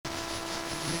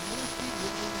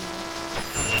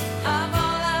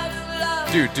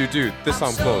Dude, this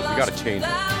song blows. We gotta change it.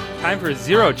 Time for a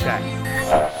zero check.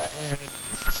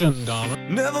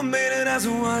 Never made it as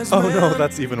a wise Oh man. no,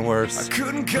 that's even worse. I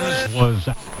couldn't cut it. Was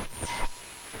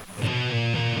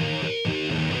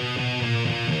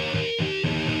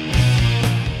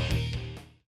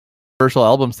Controversial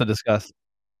albums to discuss.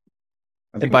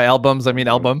 And by albums, I mean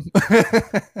album.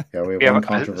 Yeah, we We have have one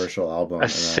controversial album. A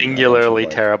and then singularly a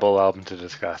bunch of, like, terrible album to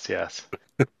discuss, yes.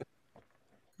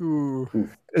 Ooh.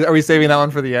 Are we saving that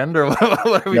one for the end, or what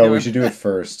are we No, doing? we should do it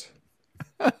first.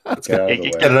 Let's get out of the way.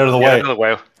 Get it out of the Get way. out of the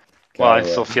way. Get Well, out I'm of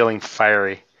the still way. feeling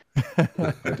fiery.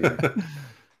 Oh, dear.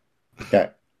 Okay,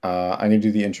 I'm going to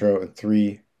do the intro in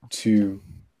 3, 2,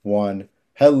 1.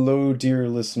 Hello, dear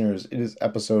listeners. It is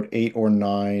episode 8 or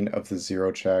 9 of the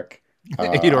Zero Check.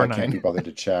 8 or I 9. can't be bothered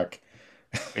to check.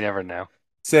 We never know.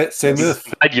 say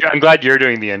myth. I'm glad you're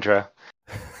doing the intro.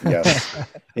 Yes.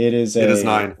 It is It is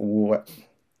 9.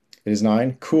 It is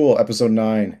 9? Cool. Episode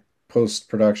 9,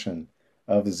 post-production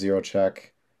of the Zero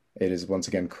Check. It is once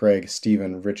again Craig,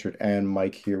 Stephen, Richard, and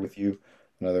Mike here with you.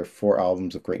 Another 4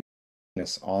 albums of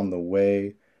greatness on the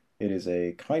way. It is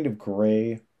a kind of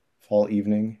gray fall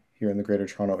evening here in the Greater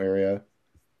Toronto area.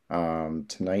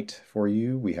 Tonight for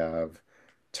you, we have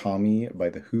Tommy by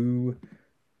The Who,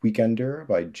 Weekender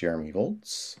by Jeremy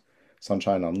Voltz,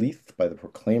 Sunshine on Leith by The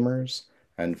Proclaimers,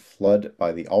 and Flood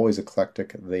by the always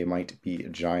eclectic They Might Be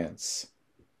Giants.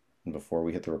 And before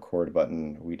we hit the record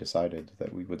button, we decided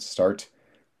that we would start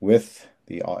with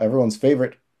everyone's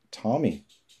favorite, Tommy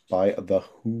by The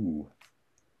Who.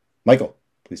 Michael,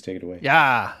 please take it away.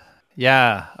 Yeah.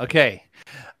 Okay.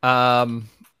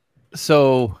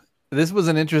 So this was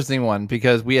an interesting one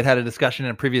because we had a discussion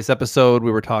in a previous episode.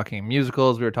 We were talking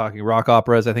musicals. We were talking rock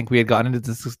operas. I think we had gotten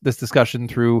into this discussion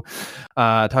through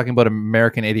talking about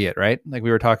American Idiot, right? Like we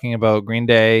were talking about Green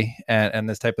Day and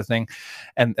this type of thing,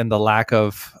 and the lack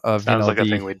of Sounds like a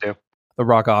thing we do. the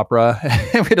rock opera.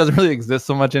 It doesn't really exist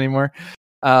so much anymore.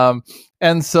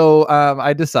 And so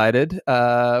I decided,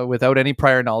 without any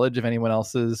prior knowledge of anyone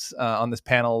else's on this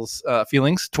panel's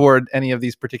feelings toward any of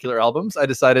these particular albums, I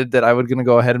decided that I was going to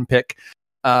go ahead and pick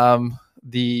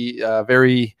the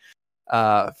very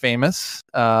famous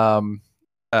album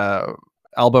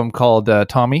called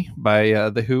Tommy by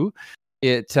The Who.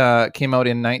 It came out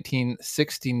in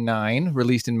 1969,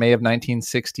 released in May of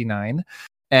 1969.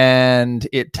 And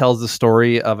it tells the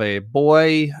story of a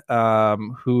boy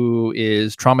who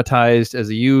is traumatized as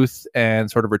a youth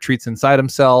and sort of retreats inside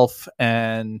himself.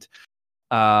 And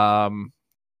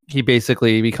he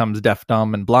basically becomes deaf,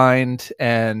 dumb, and blind.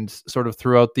 And sort of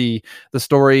throughout the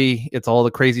story, it's all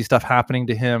the crazy stuff happening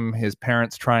to him. His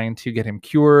parents trying to get him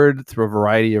cured through a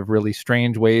variety of really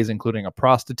strange ways, including a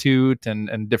prostitute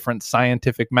and different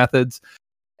scientific methods.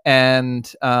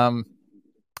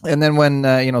 And then when,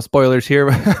 spoilers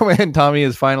here, when Tommy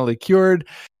is finally cured,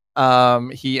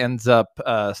 he ends up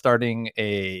starting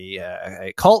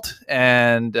a cult,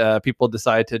 and people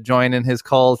decide to join in his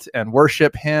cult and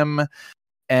worship him.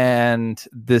 And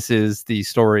this is the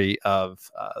story of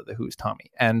The Who's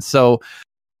Tommy. And so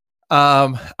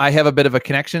I have a bit of a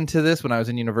connection to this. When I was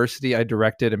in university, I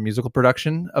directed a musical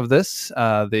production of this.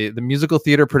 The musical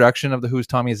theater production of The Who's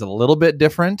Tommy is a little bit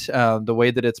different. The way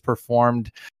that it's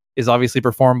performed is obviously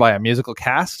performed by a musical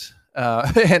cast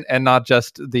and not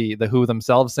just the Who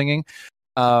themselves singing.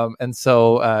 And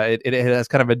so it has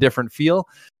kind of a different feel.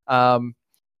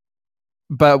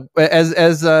 But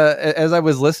as I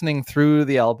was listening through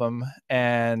the album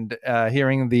and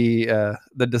hearing the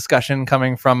discussion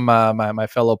coming from my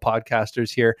fellow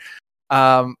podcasters here,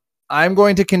 I'm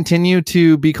going to continue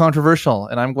to be controversial,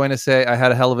 and I'm going to say I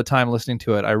had a hell of a time listening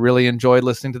to it. I really enjoyed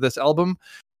listening to this album.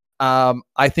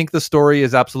 I think the story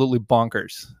is absolutely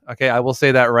bonkers. Okay, I will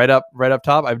say that right up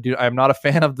top. I'm not a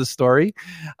fan of the story,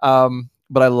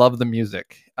 but I love the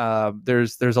music.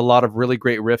 There's a lot of really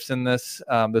great riffs in this.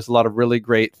 There's a lot of really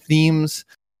great themes.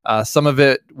 Some of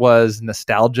it was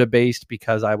nostalgia based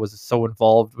because I was so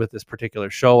involved with this particular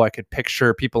show. I could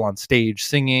picture people on stage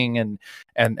singing and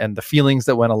the feelings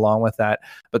that went along with that.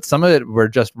 But some of it were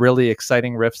just really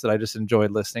exciting riffs that I just enjoyed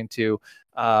listening to.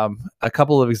 A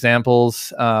couple of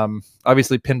examples.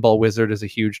 Obviously, Pinball Wizard is a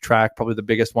huge track, probably the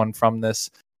biggest one from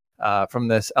this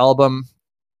album.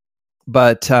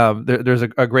 But there's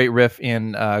a great riff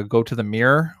in "Go to the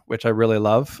Mirror," which I really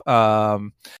love, where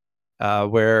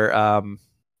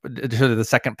the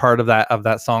second part of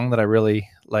that song that I really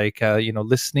like.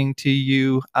 Listening to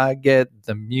you, I get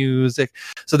the music.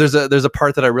 So there's a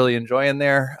part that I really enjoy in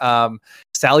there.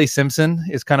 Sally Simpson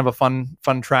is kind of a fun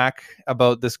track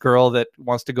about this girl that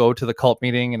wants to go to the cult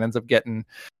meeting and ends up getting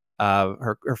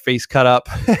her face cut up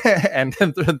and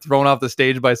thrown off the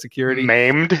stage by security,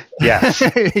 maimed. Yes.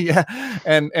 Yeah,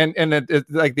 and it,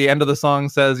 like the end of the song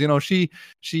says, she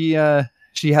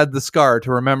had the scar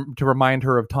to remind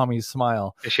her of Tommy's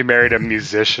smile. She married a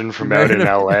musician from out in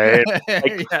LA.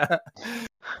 Yeah.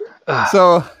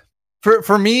 So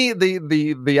for me,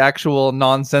 the actual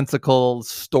nonsensical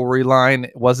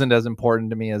storyline wasn't as important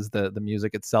to me as the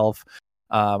music itself.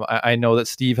 I know that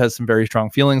Steve has some very strong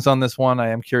feelings on this one. I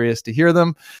am curious to hear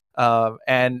them.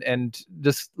 And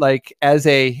just like as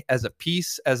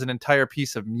an entire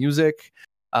piece of music,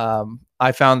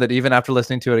 I found that even after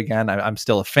listening to it again, I'm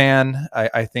still a fan.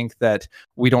 I think that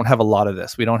we don't have a lot of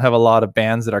this. We don't have a lot of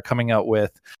bands that are coming out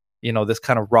with, this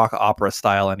kind of rock opera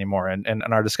style anymore. And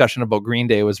our discussion about Green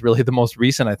Day was really the most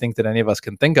recent, I think, that any of us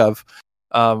can think of,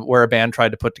 where a band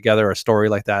tried to put together a story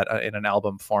like that in an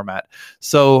album format.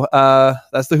 So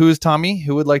that's the Who's. Tommy,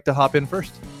 who would like to hop in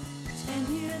first?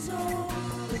 10 years old,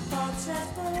 with thoughts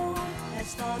as bold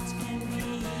as thoughts can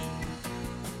be.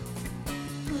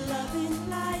 Loving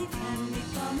life and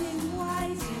becoming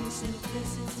wise in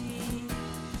simplicity.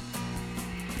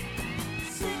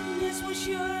 Sickness will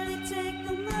surely take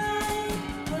the mind,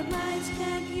 where minds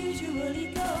can't usually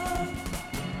go.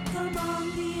 Come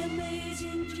on the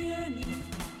amazing journey.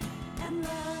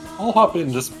 I'll hop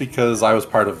in just because I was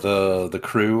part of the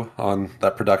crew on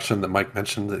that production that Mike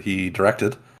mentioned that he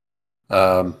directed.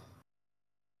 I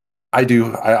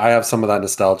have some of that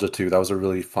nostalgia too. That was a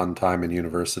really fun time in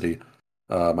university,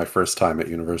 my first time at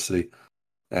university.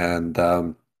 And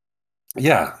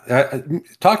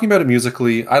talking about it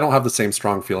musically, I don't have the same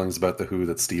strong feelings about The Who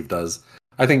that Steve does.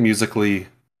 I think musically,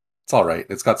 it's all right.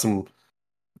 It's got some,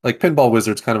 like Pinball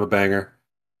Wizard's kind of a banger.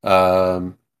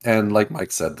 And like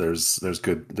Mike said, there's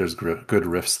good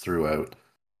riffs throughout.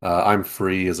 I'm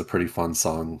Free is a pretty fun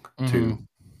song too.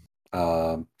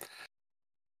 But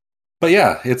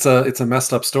yeah, it's a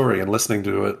messed up story, and listening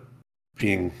to it,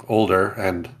 being older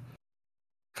and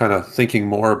kind of thinking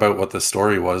more about what the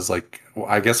story was, like,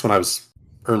 I guess when I was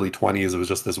early 20s, it was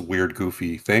just this weird,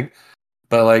 goofy thing.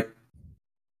 But like,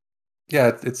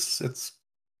 yeah, it's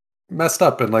messed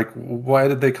up, and like, why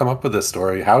did they come up with this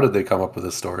story? How did they come up with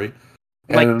this story?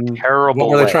 And terrible.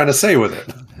 What were they trying to say with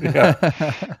it? Yeah,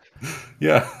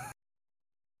 yeah,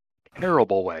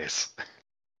 terrible ways.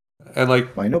 And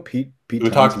like, I know Pete we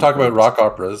talk about rock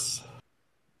operas.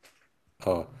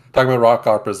 Oh, talking about rock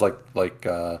operas like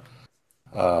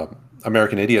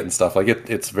American Idiot and stuff. Like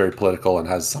it's very political and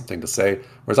has something to say.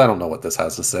 Whereas I don't know what this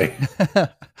has to say.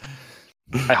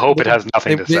 I hope it has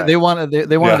nothing to say. They wanted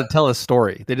to tell a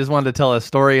story. They just wanted to tell a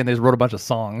story, and they just wrote a bunch of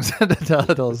songs to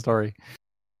tell a story.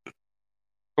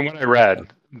 From what I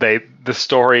read, the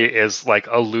story is like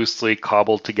a loosely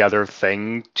cobbled together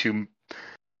thing to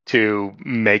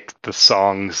make the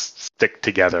songs stick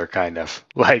together, kind of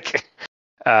like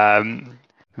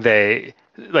they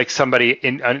like somebody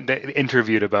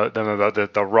interviewed about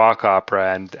the rock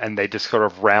opera, and they just sort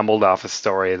of rambled off a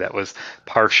story that was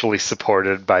partially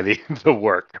supported by the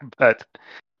work, but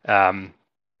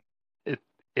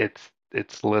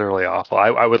it's literally awful.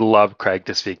 I would love Craig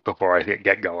to speak before I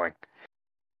get going.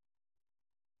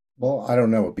 Well, I don't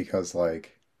know, because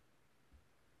like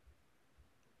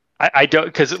I don't,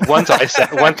 because once I get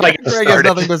Craig started, has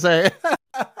nothing to say.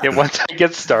 Yeah, once I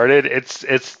get started, it's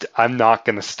I'm not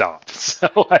going to stop. So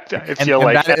I feel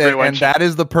like everyone that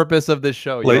is the purpose of this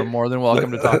show. You're more than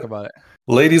welcome to talk about it.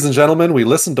 Ladies and gentlemen, we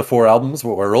listened to 4 albums,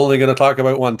 but we're only going to talk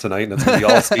about one tonight, and it's going to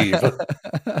be all Steve.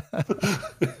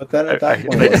 But then at that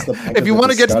point, what's the point if you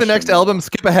want to get to the next album,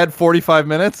 skip ahead 45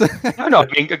 minutes. No, I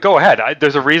mean, go ahead.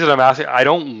 There's a reason I'm asking. I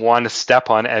don't want to step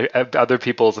on other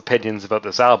people's opinions about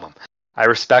this album. I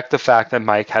respect the fact that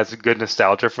Mike has a good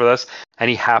nostalgia for this, and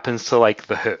he happens to like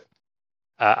The Who.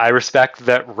 I respect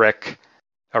that Richard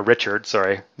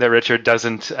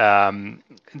doesn't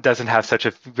have such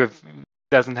a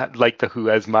doesn't like The Who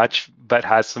as much, but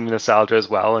has some nostalgia as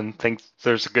well, and thinks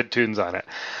there's good tunes on it.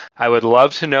 I would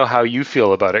love to know how you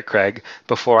feel about it, Craig,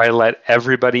 before I let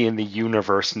everybody in the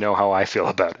universe know how I feel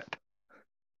about it.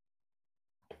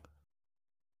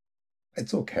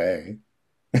 It's okay.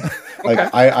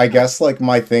 Like, I guess like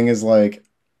my thing is like,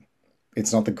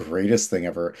 it's not the greatest thing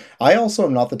ever. I also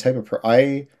am not the type of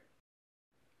it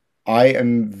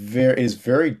is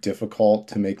very difficult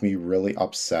to make me really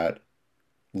upset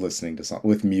listening to something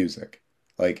with music.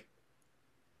 Like,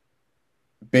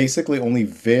 basically only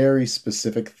very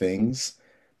specific things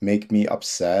make me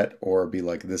upset or be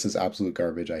like, this is absolute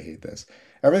garbage, I hate this.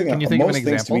 Everything Can you think of an most things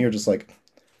to example? me are just like,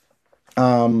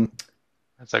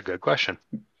 That's a good question.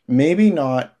 maybe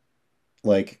not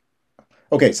like,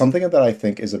 Okay, something that I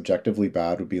think is objectively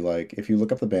bad would be like if you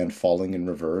look up the band Falling in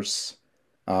Reverse,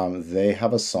 they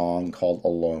have a song called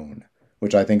Alone,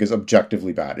 which I think is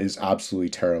objectively bad. It is absolutely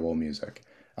terrible music.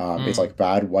 It's Hmm. like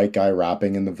bad white guy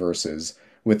rapping in the verses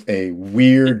with a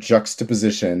weird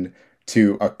juxtaposition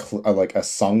to like a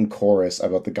sung chorus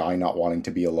about the guy not wanting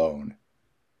to be alone.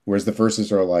 Whereas the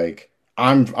verses are like,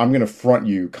 I'm gonna front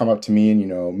you, come up to me,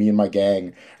 and me and my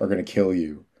gang are gonna kill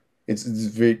you. It's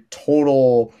very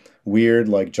total weird,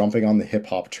 like jumping on the hip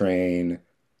hop train,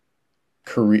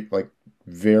 like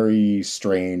very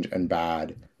strange and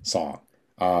bad song.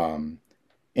 Um,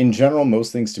 in general,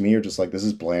 most things to me are just like this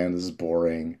is bland, this is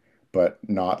boring, but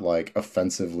not like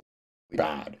offensively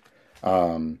bad.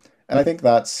 And I think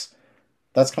that's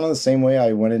kind of the same way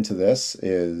I went into this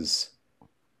is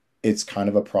it's kind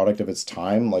of a product of its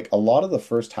time. Like a lot of the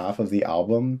first half of the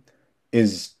album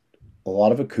is a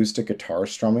lot of acoustic guitar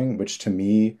strumming, which to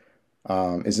me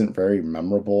isn't very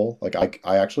memorable. Like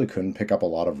I actually couldn't pick up a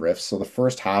lot of riffs. So the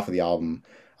first half of the album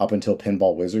up until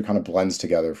Pinball Wizard kind of blends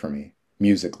together for me I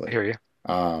musically. hear you.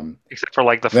 Um, Except for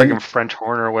like the friggin' then French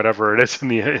horn or whatever it is in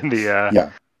the. yeah,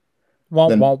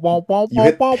 then you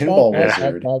hit Pinball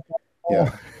Wizard.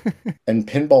 Yeah, and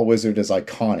Pinball Wizard is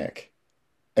iconic,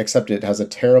 except it has a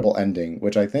terrible ending,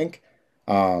 which I think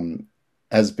um,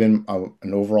 has been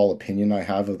an overall opinion I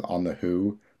have on the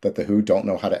Who, that the Who don't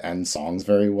know how to end songs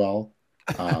very well.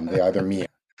 They either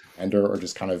meander or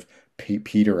just kind of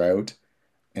peter out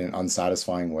in an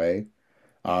unsatisfying way.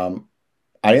 Um,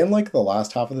 I didn't like the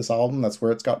last half of this album. That's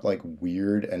where it's got like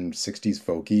weird and 60s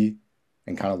folky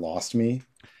and kind of lost me.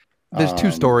 There's two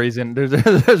Um, stories, and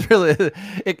there's really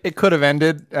it could have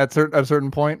ended at a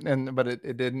certain point, but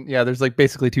it didn't. Yeah, there's like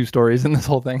basically two stories in this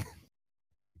whole thing.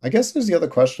 I guess there's the other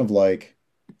question of like,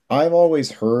 I've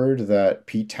always heard that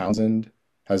Pete Townsend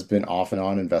has been off and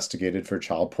on investigated for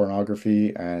child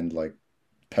pornography and like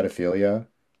pedophilia.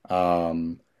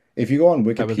 Um, if you go on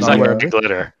I was He's not not aware of Wikipedia, this. Gary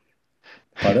Glitter.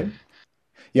 pardon?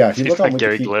 Yeah, if you He's look on not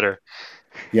Gary Wikipedia, Glitter.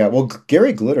 yeah, well,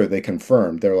 Gary Glitter, they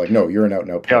confirmed. They're like, no, you're an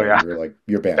out-and-out Oh pedo. yeah,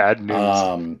 You're banned. bad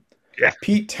news. Yeah,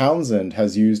 Pete Townsend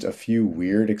has used a few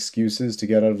weird excuses to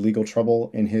get out of legal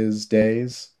trouble in his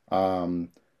days.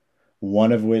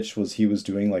 One of which was he was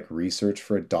doing like research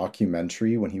for a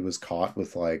documentary when he was caught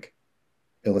with like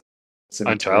illicit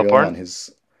on child material porn. on his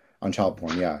on child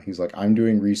porn. Yeah, he's like, I'm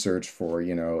doing research for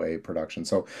a production.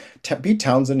 So Pete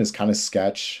Townsend is kind of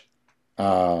sketch,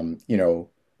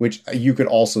 which you could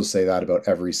also say that about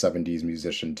every '70s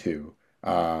musician too.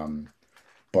 Um,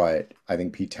 but I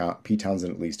think Pete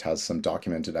Townsend at least has some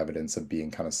documented evidence of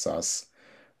being kind of sus,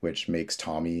 which makes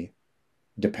Tommy,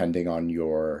 depending on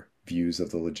your views of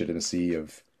the legitimacy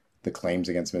of the claims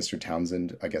against Mr.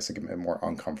 Townsend, I guess a bit more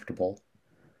uncomfortable.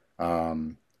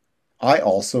 Um, I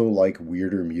also like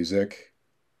weirder music.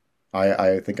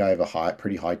 I think I have a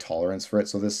pretty high tolerance for it.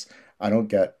 So I don't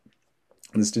get,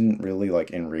 this didn't really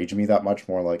like enrage me that much.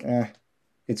 More like,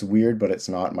 it's weird, but it's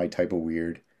not my type of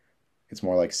weird. It's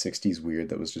more like 60s weird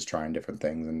that was just trying different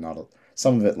things and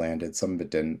some of it landed, some of it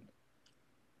didn't.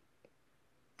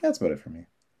 That's about it for me.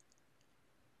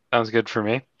 Sounds good for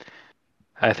me.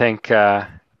 I think. All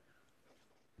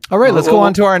right, let's go on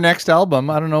Well, to our next album.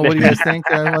 I don't know. What do you guys think?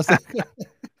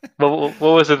 what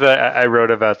was it that I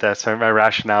wrote about this? My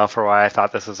rationale for why I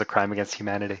thought this was a crime against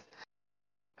humanity.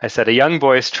 I said a young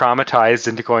boy is traumatized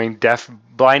into going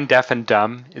blind, deaf, and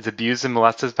dumb, is abused and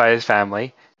molested by his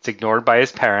family, is ignored by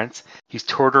his parents, he's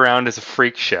toured around as a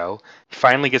freak show, he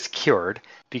finally gets cured,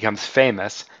 becomes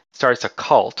famous, starts a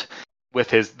cult with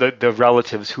the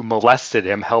relatives who molested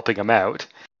him helping him out.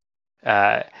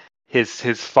 Uh, his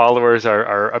followers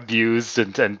are abused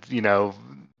and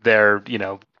they're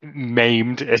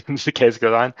maimed as the case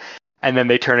goes on, and then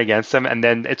they turn against him, and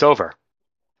then it's over.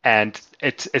 And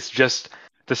it's just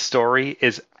the story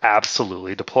is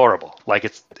absolutely deplorable. Like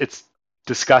it's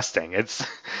disgusting. It's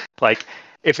like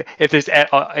if it's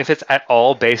at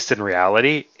all based in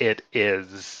reality, it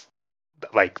is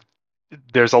like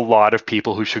there's a lot of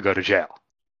people who should go to jail.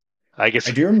 Like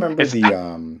I do remember it's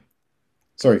the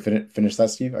sorry, finish that,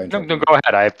 Steve. I no, interrupted no, you. go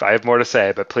ahead. I have more to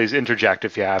say, but please interject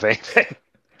if you have anything.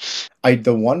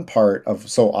 The one part of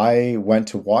so I went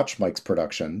to watch Mike's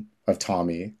production of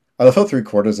Tommy. I love how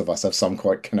three-quarters of us have some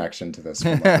connection to this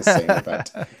from like the same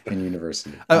event in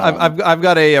university. I've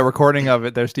got a recording of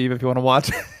it there, Steve. If you want to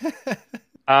watch.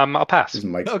 I'll pass. This is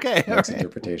Mike's, Okay, all Mike's right.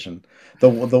 interpretation. The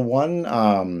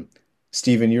one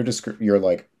Stephen, your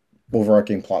like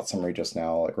overarching plot summary just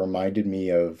now like reminded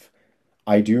me of.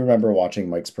 I do remember watching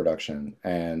Mike's production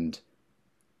and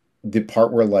the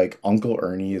part where like Uncle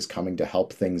Ernie is coming to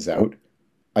help things out.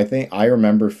 I think I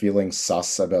remember feeling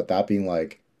sus about that, being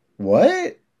like,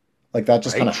 what? Like that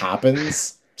just kind of Right.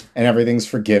 happens, and everything's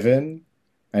forgiven.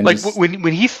 And Like just,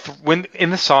 when in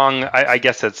the song, I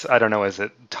guess it's, I don't know, is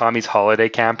it Tommy's Holiday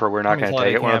Camp or We're Not Tommy's Going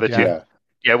to Take Holiday It? One of the Camp, two. yeah,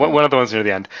 Yeah, yeah. one of the ones near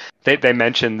the end. They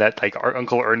mentioned that like our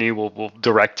Uncle Ernie will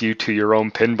direct you to your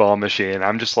own pinball machine.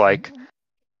 I'm just like,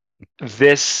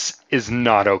 this is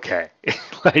not okay.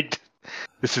 Like,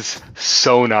 this is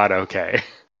so not okay.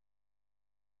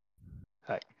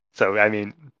 Like, so I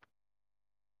mean,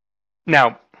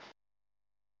 now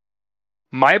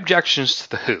my objections to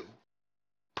the Who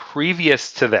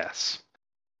previous to this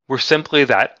were simply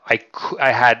that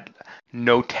I had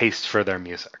no taste for their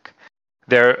music.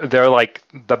 They're like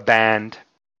the band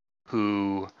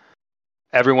who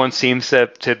everyone seems to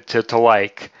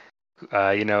like,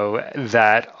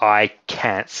 that I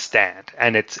can't stand,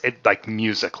 and it like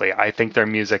musically, I think their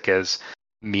music is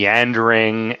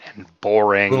meandering and A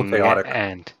boring little chaotic.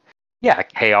 and yeah,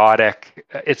 chaotic.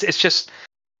 It's just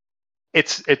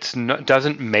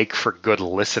doesn't make for good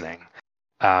listening,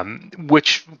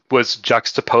 which was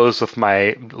juxtaposed with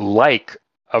my like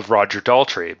of Roger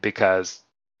Daltrey because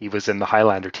he was in the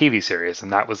Highlander TV series,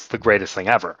 and that was the greatest thing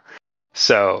ever.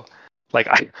 So, like,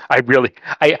 I really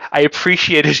I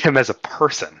appreciated him as a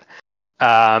person,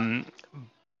 but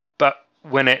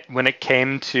when it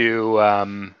came to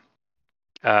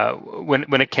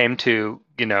when it came to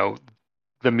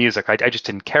the music, I just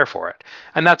didn't care for it,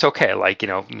 and that's okay. Like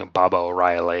Baba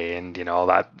O'Reilly and all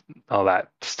that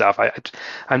stuff.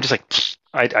 I'm just like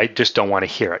I just don't want to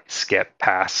hear it. Skip,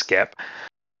 pass, skip.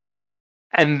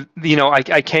 And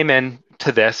I came in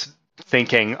to this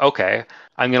thinking, okay,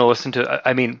 I'm going to listen to.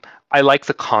 I mean, I like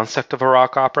the concept of a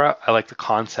rock opera. I like the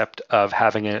concept of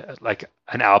having an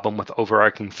album with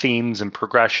overarching themes and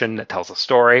progression that tells a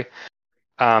story.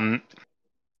 Yeah,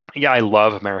 I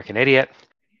love American Idiot.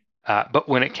 But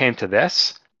when it came to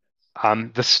this,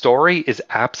 the story is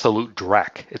absolute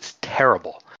dreck. It's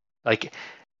terrible. Like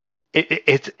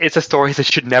it's a story that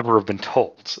should never have been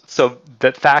told. So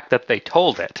the fact that they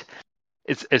told it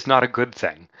is not a good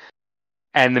thing.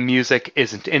 And the music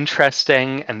isn't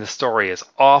interesting, and the story is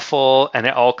awful, and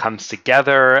it all comes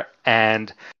together.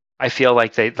 And I feel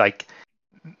like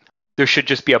there should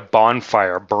just be a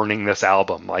bonfire burning this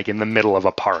album, like in the middle of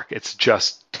a park. It's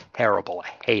just terrible. I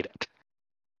hate it.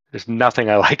 There's nothing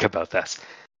I like about this.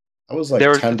 I was like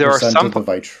There are 10% some. of the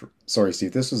vitro. Sorry,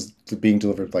 Steve. This was being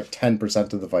delivered like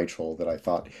 10% of the vitriol that I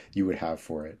thought you would have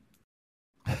for it.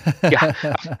 Yeah,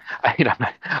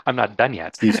 I'm not done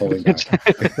yet. Steve's holding back.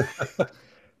 Hey,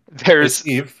 There's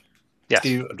Steve. yes.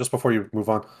 Steve, just before you move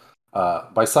on,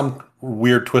 by some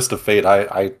weird twist of fate,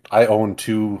 I own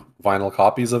 2 vinyl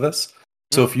copies of this.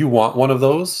 So if you want one of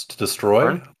those to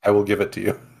destroy, Sure. I will give it to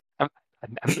you. I'm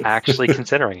actually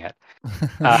considering it,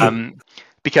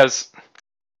 because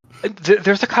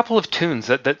there's a couple of tunes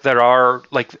that are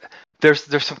like there's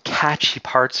some catchy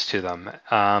parts to them.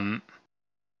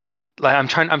 Like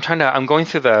I'm going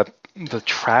through the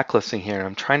track listing here, and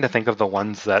I'm trying to think of the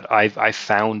ones that I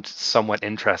found somewhat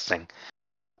interesting.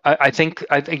 I think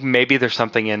maybe there's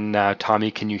something in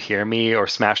Tommy, Can You Hear Me, or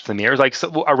Smash the Mirrors, like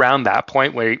so around that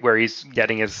point where he's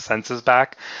getting his senses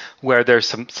back, where there's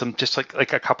some just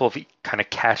like a couple of kind of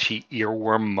catchy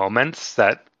earworm moments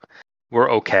that were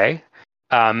okay.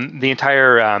 The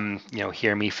entire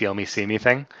Hear Me, Feel Me, See Me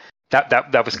thing,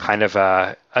 that was kind of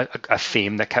a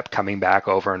theme that kept coming back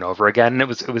over and over again. And it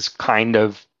was kind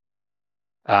of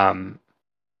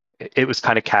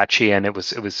catchy, and it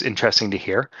was interesting to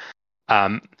hear.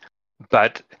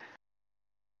 But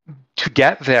to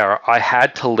get there, I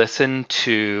had to listen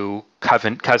to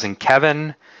Cousin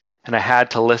Kevin, and I had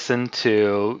to listen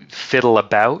to Fiddle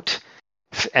About,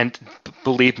 and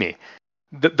believe me,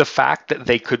 the fact that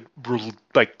they could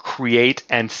like create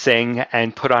and sing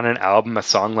and put on an album a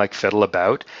song like Fiddle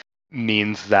About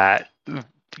means that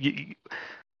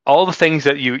all the things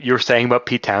that you're saying about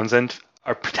Pete Townsend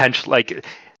are potential, like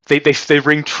they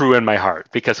ring true in my heart,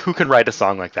 because who can write a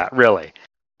song like that, really?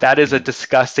 That is a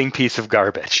disgusting piece of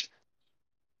garbage.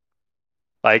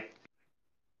 Like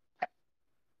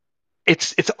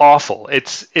it's awful.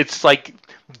 It's like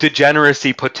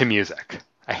degeneracy put to music.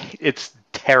 It's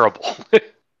terrible.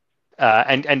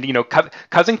 And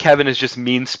Cousin Kevin is just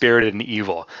mean spirited and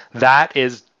evil. That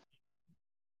is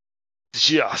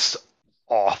just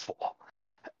awful.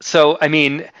 So I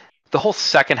mean, the whole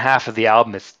second half of the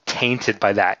album is tainted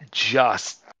by that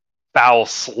just foul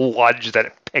sludge that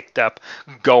it picked up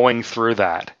going through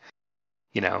that.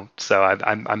 So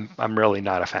I'm really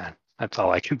not a fan. That's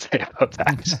all I can say about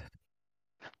that.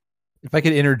 If I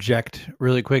could interject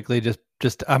really quickly, just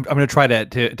I'm going to try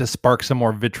to spark some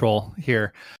more vitriol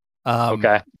here.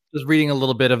 Okay. Just reading a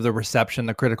little bit of the reception,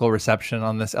 the critical reception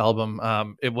on this album.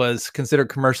 It was considered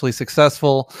commercially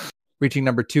successful, reaching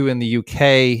number 2 in the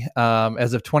UK.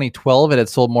 As of 2012, it had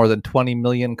sold more than 20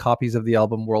 million copies of the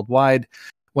album worldwide.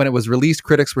 When it was released,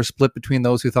 critics were split between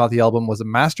those who thought the album was a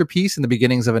masterpiece and the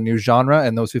beginnings of a new genre,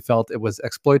 and those who felt it was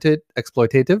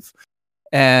exploitative.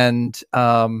 And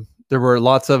there were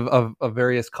lots of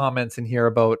various comments in here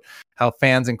about how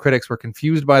fans and critics were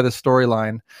confused by the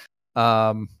storyline.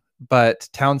 But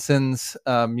Townsend's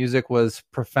music was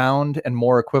profound and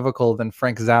more equivocal than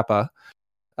Frank Zappa.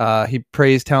 He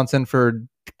praised Townsend for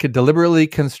deliberately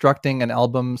constructing an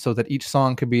album so that each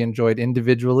song could be enjoyed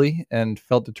individually, and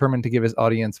felt determined to give his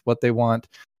audience what they want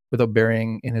without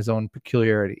burying in his own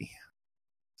peculiarity.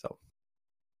 So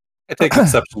I take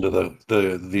exception to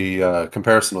the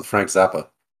comparison with Frank Zappa.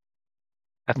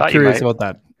 I thought I'm curious you might.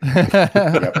 about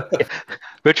that. Yep.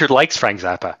 Richard likes Frank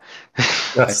Zappa.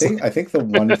 Yes. I think the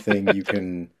one thing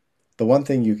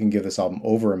you can give this album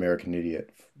over American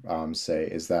Idiot say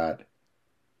is that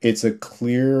it's a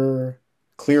clearer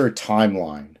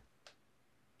timeline.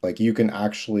 Like, you can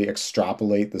actually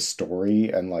extrapolate the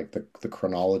story and like the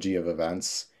chronology of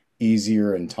events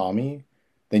easier in Tommy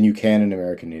than you can in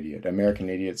American Idiot. American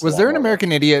Idiot's Was there an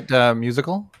American Idiot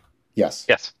musical? Yes.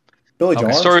 Yes. Billy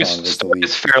Joe Story Armstrong was the lead.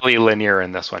 is fairly linear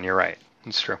in this one. You're right.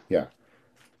 It's true. Yeah.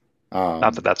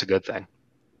 Not that that's a good thing.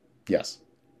 Yes,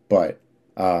 but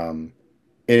it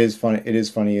is funny. It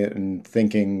is funny in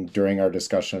thinking during our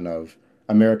discussion of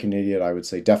American Idiot. I would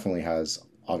say definitely has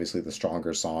obviously the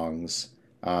stronger songs,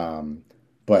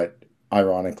 but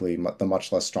ironically the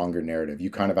much less stronger narrative.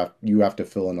 You have to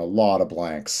fill in a lot of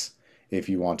blanks if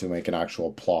you want to make an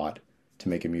actual plot to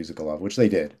make a musical of, which they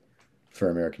did for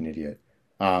American Idiot.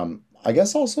 I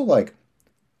guess also, like,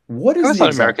 what is I the thought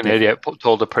exact American Idiot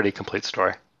told a pretty complete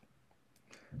story.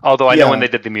 Although I know when Yeah.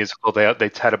 they did the musical, they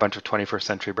had a bunch of 21st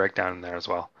century breakdown in there as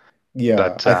well. Yeah,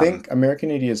 But, I think American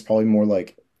Idiot is probably more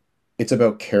like it's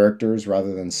about characters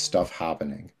rather than stuff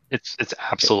happening. It's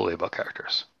absolutely about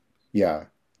characters. Yeah.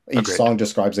 Each Agreed. song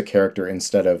describes a character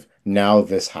instead of now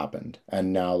this happened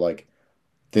and now like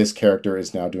this character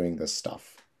is now doing this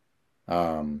stuff.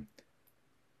 The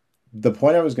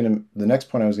next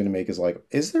point I was gonna make is like,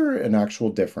 is there an actual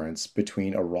difference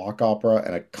between a rock opera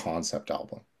and a concept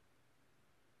album?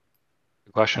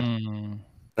 Good question. Hmm.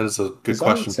 That is a good 'Cause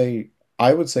question.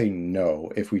 I would say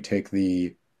no if we take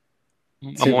the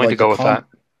I'm willing to like go the with that.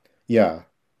 Yeah,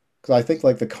 because I think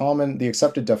like the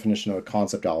accepted definition of a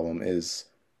concept album is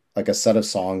like a set of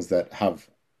songs that have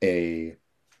a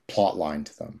plot line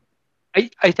to them.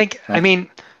 I think, I mean,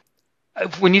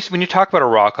 when you talk about a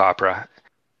rock opera,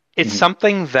 it's Mhm.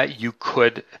 something that you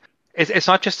could. It's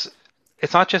not just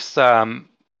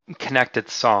connected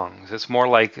songs. It's more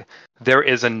like there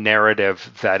is a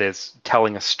narrative that is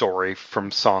telling a story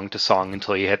from song to song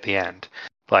until you hit the end.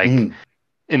 Like Mhm.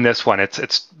 in this one,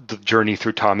 it's the journey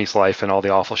through Tommy's life and all the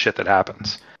awful shit that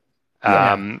happens.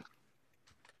 Yeah.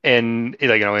 In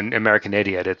American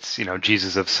Idiot, it's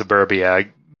Jesus of Suburbia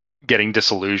getting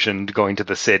disillusioned, going to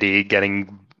the city,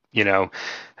 getting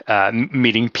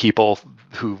meeting people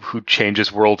who change his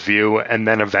worldview, and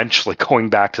then eventually going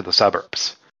back to the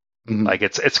suburbs. Mhm. Like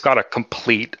it's got a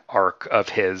complete arc of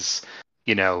his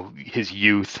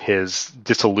youth, his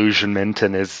disillusionment,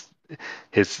 and his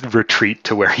retreat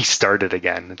to where he started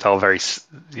again. It's all very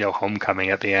homecoming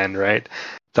at the end, right?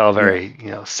 It's all very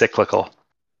cyclical.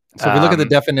 So if we look at the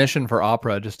definition for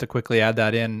opera, just to quickly add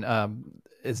that in,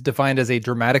 it's defined as a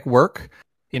dramatic work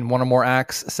in one or more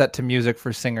acts set to music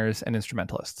for singers and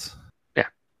instrumentalists. Yeah.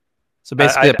 So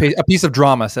basically a piece of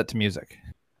drama set to music.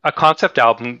 A concept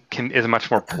album is a much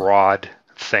more broad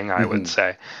thing, I would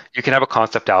say. You can have a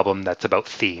concept album that's about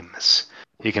themes.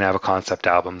 You can have a concept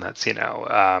album that's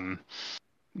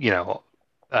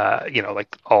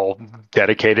like all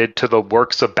dedicated to the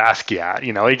works of Basquiat.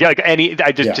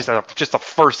 Just the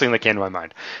first thing that came to my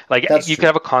mind. Like That's you true. can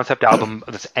have a concept album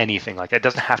that's anything. Like it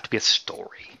doesn't have to be a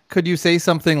story. Could you say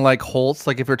something like Holtz?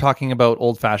 Like if you're talking about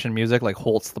old-fashioned music, like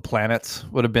Holtz, The Planets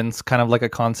would have been kind of like a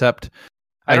concept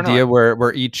I don't idea know.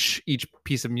 where each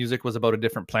piece of music was about a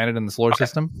different planet in the solar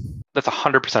system. That's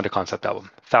 100% a concept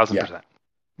album, 1,000%. Yeah.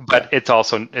 But it's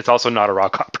also not a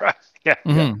rock opera. Yeah.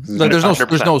 Mhm. Yeah. Like, there's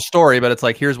 100%. no story, but it's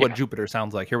like here's what Yeah. Jupiter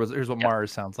sounds like. Here's what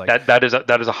Mars sounds like. That is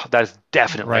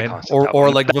definitely Right. a concept Or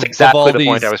album. like That's exactly the point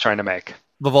Vivaldi's- I was trying to make.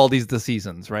 Vivaldi's The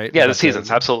Seasons, right? Yeah, the That's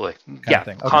seasons, absolutely. Yeah,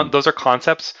 thing. Okay. those are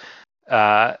concepts,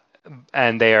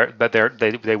 and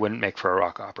they wouldn't make for a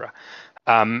rock opera.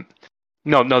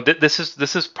 This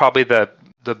is probably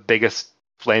the biggest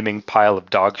flaming pile of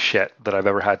dog shit that I've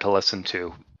ever had to listen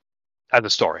to as a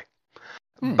story.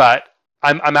 But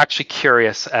I'm actually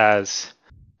curious as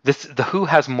The Who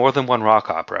has more than one rock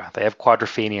opera. They have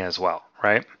Quadrophenia as well,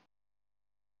 right?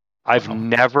 I've Oh.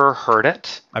 never heard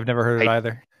it. I've never heard it I-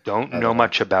 either. Don't I know don't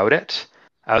much about it.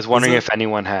 I was wondering it- if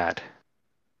anyone had.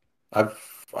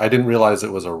 I didn't realize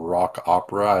it was a rock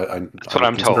opera. That's what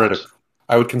I'm told.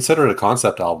 I would consider it a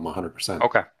concept album 100%.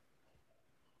 Okay.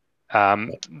 I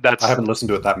haven't listened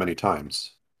to it that many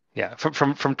times. Yeah,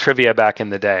 from trivia back in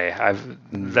the day,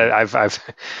 Mm.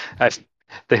 I've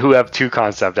the Who have two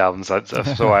concept albums,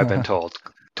 so I've been told.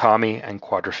 Tommy and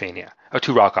Quadrophenia. Oh,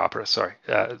 two rock operas. Sorry,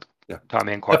 Yeah.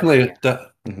 Tommy and Quadrophenia.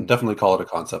 Definitely call it a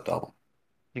concept album.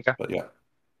 Okay. But yeah,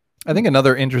 I think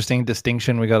another interesting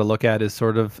distinction we got to look at is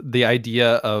sort of the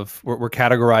idea of we're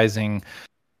categorizing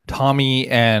Tommy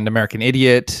and American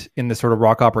Idiot in this sort of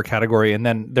rock opera category, and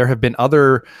then there have been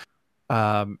other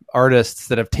artists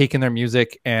that have taken their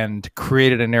music and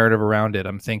created a narrative around it.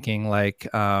 I'm thinking like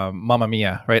Mamma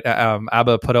Mia, right?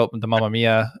 ABBA put out the Mamma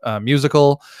Mia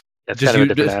musical. It's Just kind of a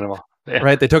you- different just- animal. Yeah.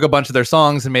 Right, they took a bunch of their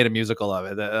songs and made a musical of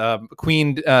it.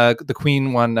 The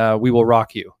Queen one, "We Will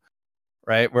Rock You,"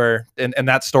 right? Where and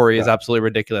that story is Yeah. absolutely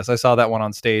ridiculous. I saw that one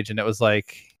on stage, and it was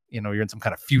like, you're in some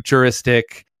kind of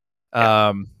futuristic,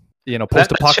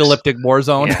 post-apocalyptic war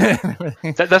zone.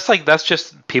 That's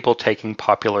just people taking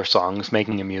popular songs,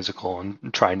 making a musical,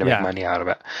 and trying to make Yeah. money out of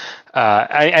it.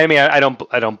 I mean, I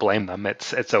don't blame them.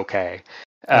 It's okay.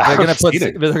 They're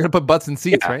Seating. gonna put butts in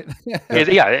seats, Yeah. right?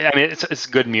 Yeah, I mean, it's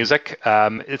good music.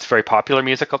 It's very popular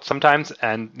music sometimes,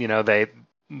 and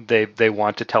they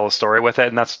want to tell a story with it,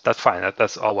 and that's fine.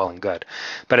 That's all well and good.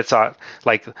 But it's not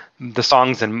like the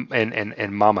songs in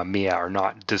Mamma Mia are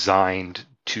not designed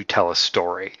to tell a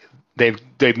story.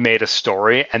 They've made a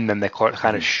story, and then they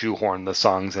kind of shoehorn the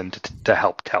songs in to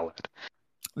help tell it.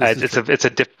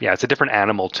 It's a different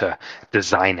animal to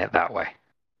design it that way.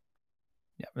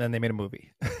 Yeah, and then they made a movie.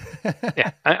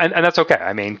 Yeah, and that's okay.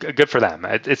 I mean, good for them.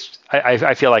 I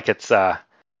feel like it's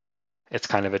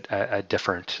kind of a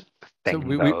different thing.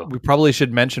 So we probably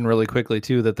should mention really quickly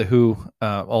too that the Who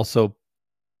also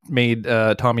made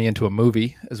Tommy into a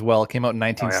movie as well. It came out in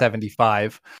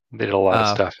 1975. They did a lot of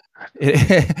stuff.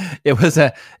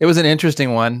 It was an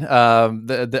interesting one.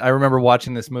 I remember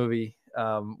watching this movie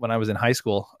when I was in high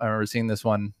school. I remember seeing this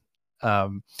one.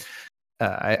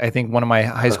 I think one of my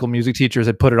high school music teachers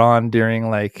had put it on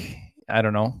during, like, I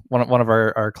don't know, one of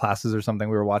our classes or something.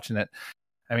 We were watching it.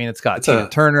 I mean, it's got Tina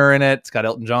Turner in it. It's got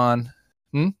Elton John.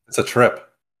 It's a trip.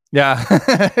 Yeah,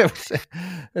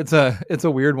 it's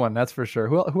a weird one, that's for sure.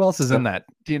 Who else is in that?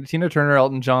 Tina Turner,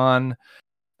 Elton John.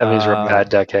 That means we're a bad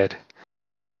decade.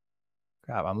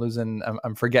 Crap,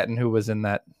 I'm forgetting who was in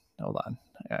that. Hold on,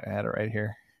 I had it right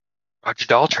here. Roger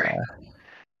Daltrey.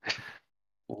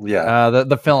 Yeah.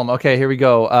 The film. Okay, here we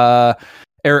go.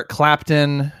 Eric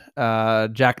Clapton,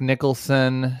 Jack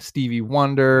Nicholson, Stevie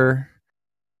Wonder.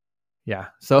 Yeah.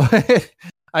 So,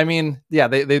 I mean, yeah,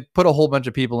 they put a whole bunch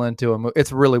of people into a movie.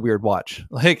 It's a really weird watch.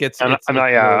 Like I'm not saying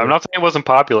it wasn't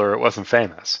popular. It wasn't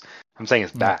famous. I'm saying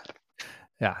it's bad.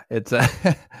 Yeah, it's. I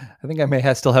think I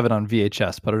may still have it on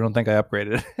VHS, but I don't think I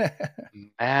upgraded it.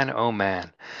 Man, oh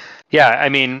man. Yeah, I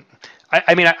mean,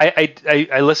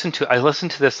 I listened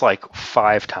to this like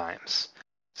 5 times.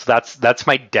 So that's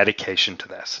my dedication to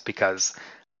this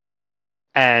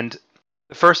and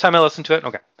the first time I listened to it,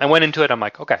 okay, I went into it, I'm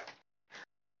like, okay,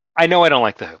 I know I don't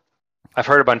like the Who. I've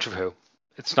heard a bunch of Who.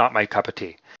 It's not my cup of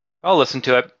tea. I'll listen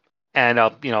to it and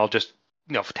I'll just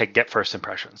get first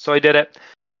impressions. So I did it.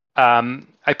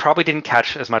 I probably didn't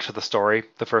catch as much of the story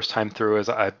the first time through as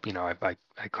I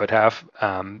could have.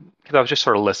 Because I was just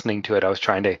sort of listening to it. I was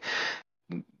trying to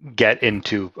get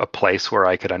into a place where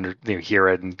I could hear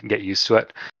it and get used to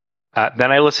it.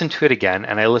 Then I listened to it again,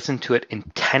 and I listened to it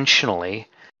intentionally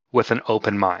with an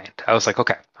open mind. I was like,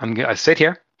 okay, I sit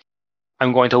here.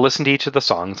 I'm going to listen to each of the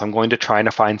songs. I'm going to try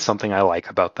to find something I like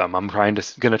about them. I'm going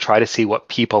to try to see what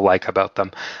people like about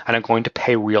them, and I'm going to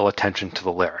pay real attention to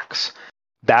the lyrics.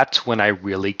 That's when I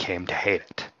really came to hate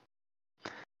it,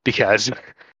 because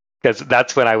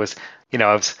that's when I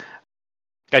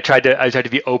tried to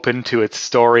be open to its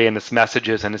story and its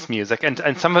messages and its music, and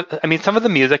some of the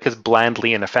music is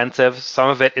blandly inoffensive. Some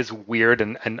of it is weird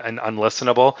and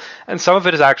unlistenable, and some of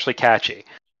it is actually catchy.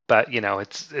 But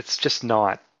it's just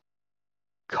not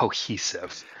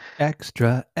cohesive.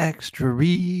 Extra,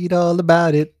 read all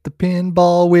about it. The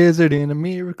pinball wizard in a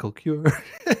miracle cure.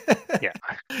 Yeah.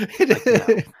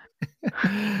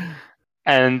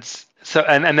 And so,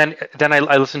 and then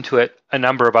I listened to it a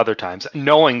number of other times,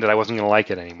 knowing that I wasn't going to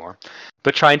like it anymore,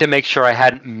 but trying to make sure I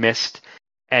hadn't missed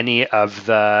any of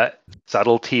the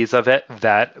subtleties of it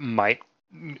that might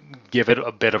give it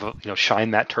a bit of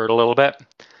shine that turd a little bit.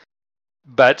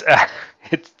 But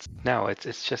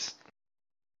It's just.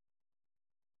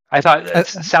 I thought I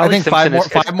Sally think Simpson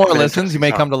five more an listens, you may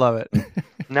interesting come to love it. song.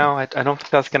 No, I don't think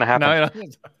that's going to happen. No,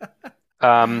 you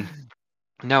don't.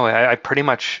 No, I pretty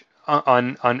much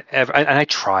and I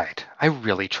tried. I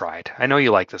really tried. I know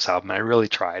you like this album. I really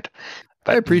tried.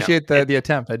 But I appreciate the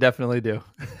attempt. I definitely do.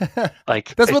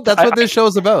 Like that's what this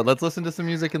show's about. Let's listen to some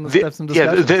music and let's have some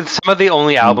discussion. Some of the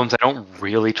only albums I don't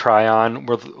really try on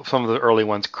were some of the early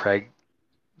ones Craig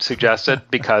suggested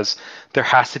because there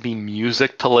has to be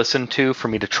music to listen to for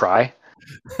me to try.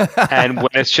 And when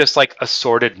it's just like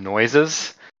assorted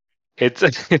noises,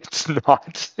 it's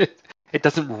not. It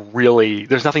doesn't really.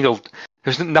 There's nothing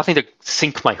to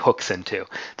sink my hooks into.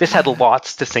 This had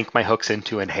lots to sink my hooks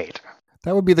into and hate.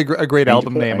 That would be a great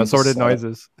album name, Assorted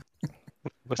Noises.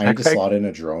 I need to slot in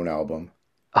a drone album.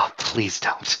 Oh, please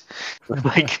don't.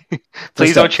 Like,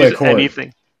 please don't choose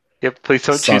anything. Yep, please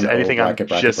don't choose anything I'm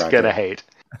just going to hate.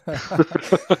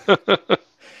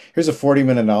 Here's a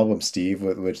 40-minute album, Steve,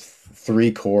 with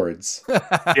 3 chords.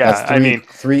 Yeah,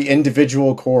 three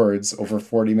individual chords over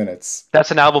 40 minutes. That's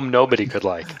an album nobody could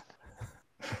like.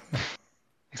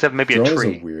 Except maybe drone a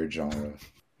tree. Is a weird genre.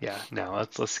 Yeah, no,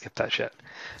 let's skip that shit.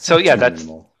 So yeah, that's.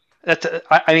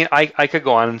 I could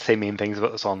go on and say mean things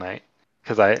about this all night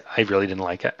because I really didn't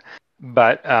like it,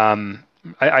 but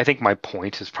I think my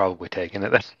point is probably taken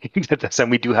at this,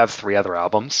 and we do have 3 other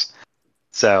albums,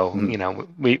 so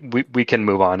we can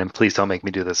move on, and please don't make me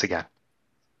do this again.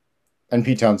 And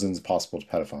Pete Townshend's possible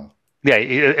pedophile. Yeah,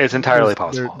 it's entirely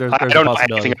possible. There's I don't know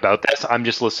anything about this. I'm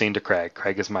just listening to Craig.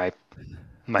 Craig is my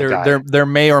guy. There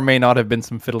may or may not have been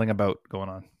some fiddling about going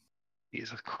on.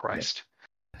 Jesus Christ.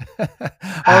 All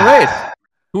right.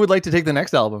 Who would like to take the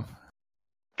next album?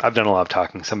 I've done a lot of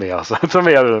talking. Somebody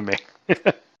other than me.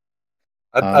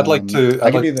 I'd like to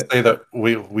say that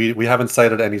we haven't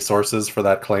cited any sources for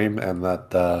that claim, and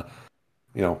that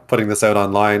putting this out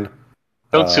online.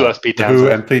 Don't sue us, Pete The Townsend. Who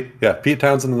and Pete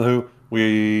Townsend and the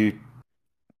Who.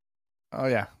 Oh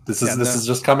yeah. This is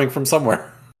just coming from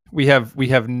somewhere. We have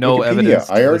no Wikipedia, evidence.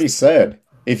 I already said.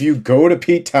 If you go to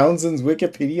Pete Townsend's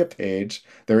Wikipedia page,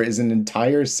 there is an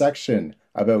entire section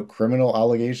about criminal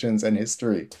allegations and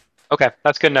history. Okay,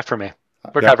 that's good enough for me.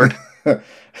 We're covered.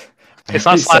 It's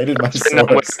not cited my source.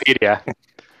 Wikipedia.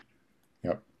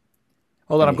 Yep.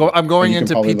 Hold on, I'm going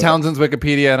into Pete Townsend's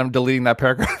Wikipedia and I'm deleting that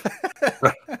paragraph.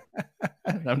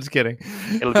 I'm just kidding.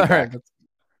 It'll be back. Right.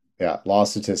 Yeah, law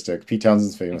statistic. Pete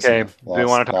Townsend's famous. Okay, do we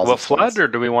want to talk about Flood or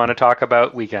do we want to talk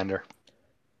about Weekender?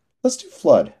 Let's do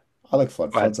Flood. I like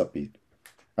Flood. Flood's upbeat.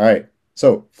 All right.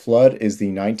 So Flood is the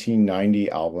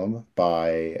 1990 album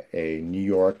by a New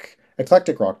York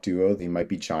eclectic rock duo, the Might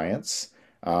Be Giants.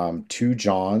 2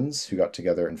 Johns who got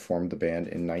together and formed the band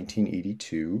in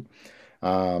 1982.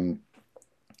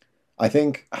 I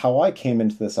think how I came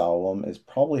into this album is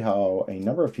probably how a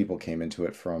number of people came into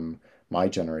it from my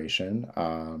generation.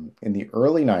 In the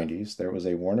early 90s, there was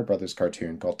a Warner Brothers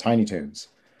cartoon called Tiny Toons.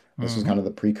 This was kind of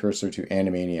the precursor to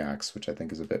Animaniacs, which I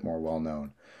think is a bit more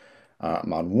well-known.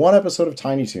 On one episode of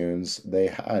Tiny Toons, they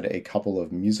had a couple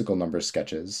of musical number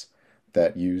sketches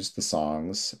that used the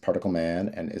songs Particle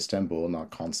Man and Istanbul, Not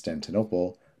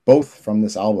Constantinople, both from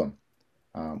this album,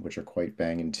 which are quite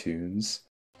banging tunes.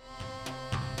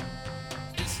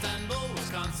 Istanbul was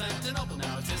Constantinople,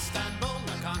 now it's Istanbul,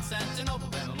 not Constantinople.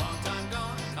 Been a long time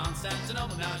gone,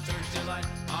 Constantinople, now it's church delight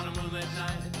on a moonlit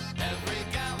night.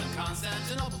 Every gal in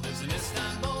Constantinople lives in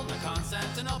Istanbul, not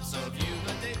Constantinople. So if you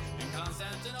a date in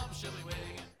Constantinople, she'll be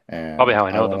waiting. And probably how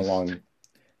I know them.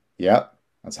 Yeah,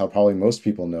 that's how probably most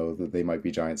people know that they Might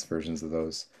Be Giants versions of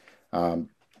those.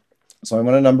 So I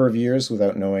went a number of years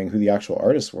without knowing who the actual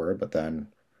artists were, but then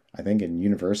I think in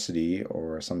university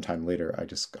or sometime later,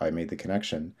 I made the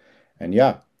connection. And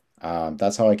yeah,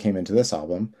 that's how I came into this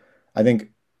album. I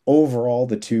think overall,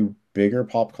 the 2 bigger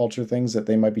pop culture things that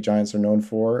They Might Be Giants are known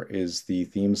for is the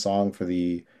theme song for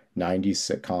the 90s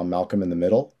sitcom Malcolm in the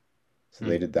Middle. So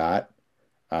they did that.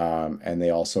 And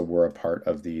they also were a part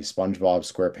of the SpongeBob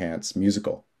SquarePants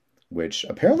musical, which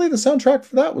apparently the soundtrack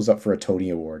for that was up for a Tony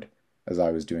Award, as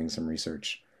I was doing some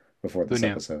research before this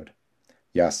episode.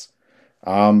 Yes.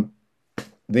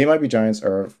 They Might Be Giants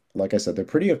are, like I said, they're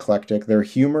pretty eclectic. Their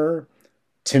humor,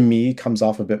 to me, comes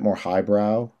off a bit more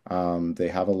highbrow. They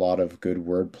have a lot of good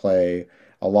wordplay,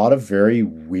 a lot of very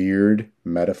weird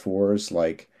metaphors.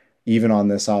 Like, even on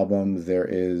this album, there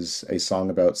is a song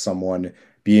about someone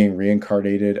being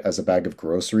reincarnated as a bag of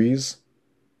groceries.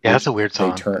 Yeah, that's a weird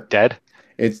song. Dead?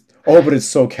 But it's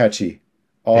so catchy.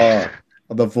 Oh,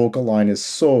 the vocal line is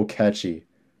so catchy.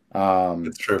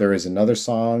 It's true. There is another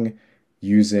song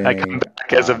using I come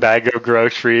back as a bag of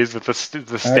groceries with the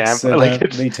stamp. Like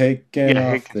accidentally taken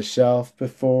yeah. off the shelf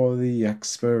before the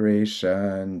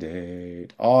expiration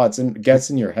date. Oh, gets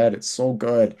in your head. It's so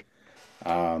good.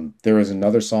 There was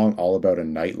another song all about a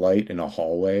nightlight in a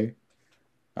hallway.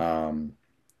 Um,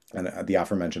 and the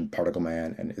aforementioned Particle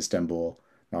Man and Istanbul,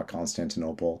 not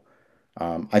Constantinople.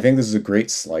 I think this is a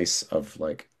great slice of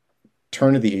like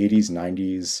turn of the 80s,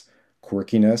 90s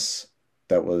quirkiness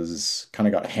that was kind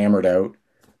of got hammered out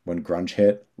when grunge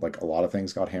hit. Like a lot of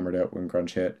things got hammered out when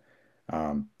grunge hit.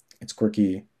 It's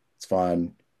quirky, it's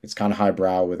fun, it's kind of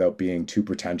highbrow without being too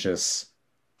pretentious.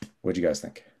 What do you guys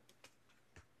think?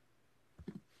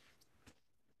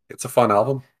 It's a fun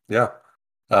album. Yeah.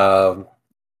 Um,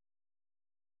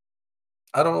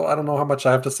 I don't know how much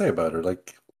I have to say about it.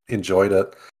 Like, enjoyed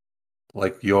it.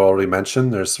 Like you already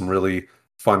mentioned, there's some really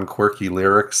fun, quirky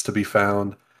lyrics to be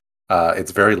found.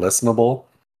 It's very listenable.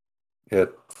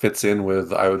 It fits in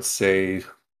with, I would say,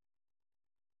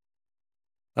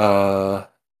 uh,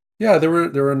 yeah, there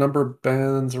were a number of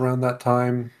bands around that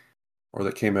time, or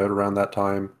that came out around that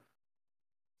time,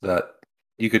 that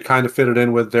you could kind of fit it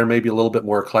in with. They're maybe a little bit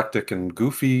more eclectic and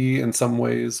goofy in some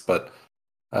ways, but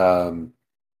um,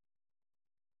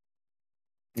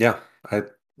 yeah,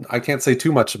 I can't say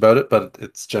too much about it, but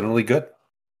it's generally good.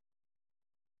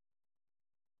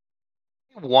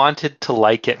 Wanted to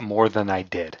like it more than I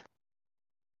did.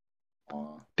 Aw.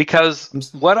 Because I'm,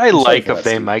 s- what I I'm sorry like for of that,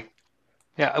 They Steve. Might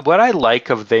what I like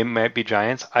of They Might Be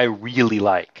Giants, I really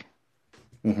like.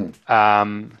 Hmm.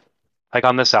 Like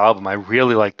on this album, I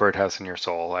really like Birdhouse in Your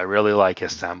Soul. I really like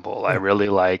Istanbul. I Yeah. really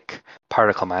like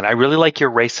Particle Man. I really like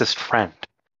Your Racist Friend.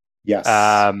 Yes.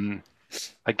 Um,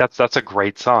 like that's a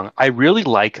great song. I really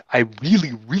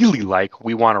really like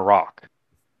We Wanna Rock.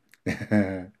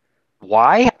 It's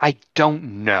Why? I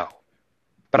don't know.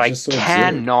 But just so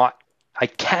absurd. I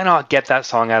cannot get that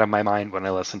song out of my mind when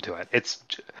I listen to it. It's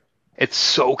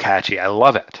so catchy. I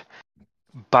love it.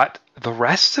 But the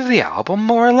rest of the album,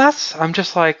 more or less, I'm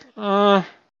just like,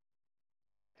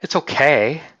 it's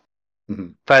okay, Hmm.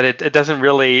 but it doesn't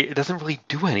really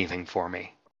do anything for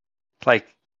me. Like,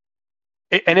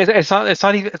 it's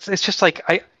not even it's just like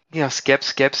I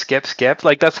skip.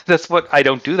 Like that's what I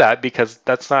don't do that because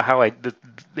that's not how it,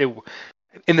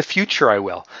 in the future I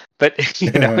will. But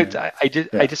I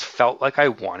Yeah, just felt like I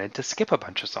wanted to skip a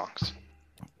bunch of songs.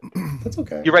 that's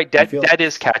okay. You're right. I That feel. that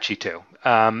is catchy too.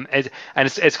 And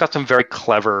it's got some very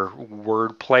clever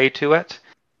wordplay to it.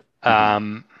 Mhm.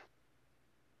 Um,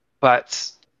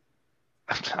 but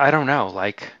I don't know.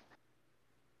 Like,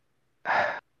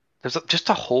 there's just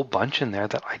a whole bunch in there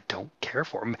that I don't care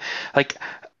for. Like,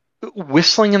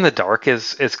 whistling in the dark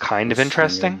is kind of Whistling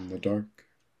interesting. in the dark.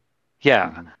 Yeah,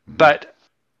 Hmm. Hmm. but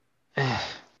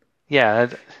yeah,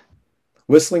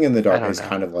 Whistling in the I dark don't is know.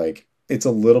 kind of like it's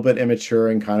a little bit immature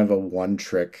and kind of a one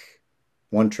trick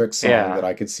song that Yeah,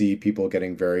 I could see people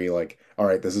getting very like, all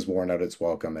right, this is worn out its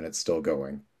welcome and it's still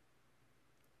going.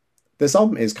 This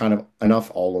album is kind of enough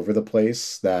all over the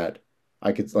place that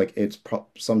I could like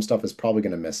some stuff is probably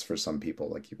going to miss for some people,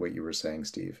 like what you were saying,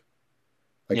 Steve.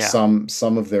 Like yeah.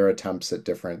 some of their attempts at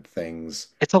different things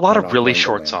It's a lot are of not really going to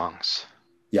short land. songs.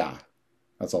 Yeah,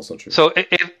 that's also true. So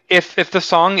if the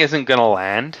song isn't gonna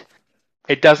land,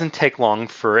 it doesn't take long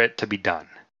for it to be done.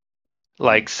 Mhm.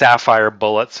 Like Sapphire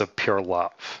Bullets of Pure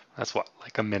Love. That's what,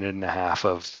 like a minute and a half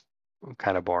of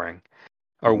kind of boring.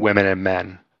 Or Mhm. Women and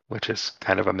Men, which is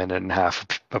kind of a minute and a half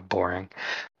of boring.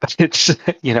 But it's,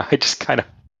 I just kind of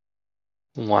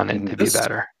want it to Mhm. be This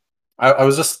better. I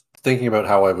was just thinking about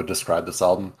how I would describe this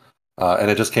album, and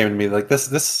it just came to me like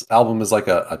this album is like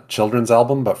a children's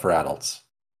album, but for adults.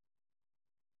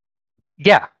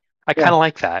 Yeah, I kind Yeah. of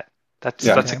like that. That's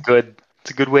Yeah, that's a Okay. good it's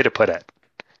a good way to put it.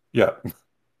 yeah.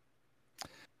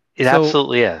 It So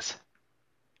absolutely is.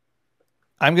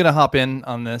 I'm gonna hop in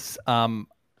on this.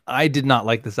 I did not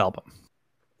like this album,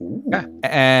 Yeah. Ooh.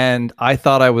 and I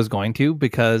thought I was going to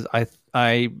because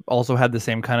I also had the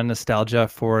same kind of nostalgia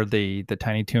for the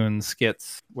Tiny Toons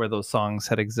skits where those songs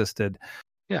had existed.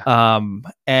 Yeah.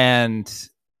 And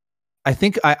I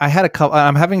think I had a couple.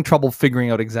 I'm having trouble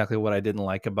figuring out exactly what I didn't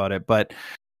like about it, but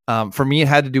for me, it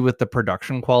had to do with the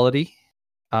production quality.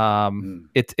 Mm.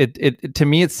 It to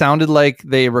me, it sounded like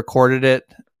they recorded it.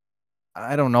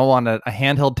 I don't know, on a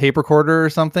handheld tape recorder or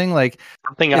something. Like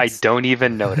Something I it's don't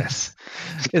even notice.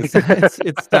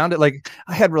 it sounded like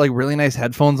I had like really nice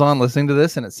headphones on listening to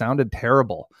this, and it sounded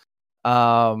terrible.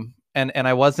 And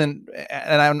I wasn't,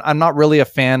 and I'm not really a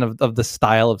fan of the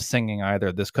style of singing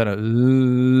either. This kind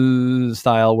of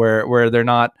style where they're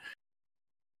not.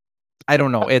 I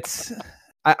don't know.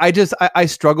 I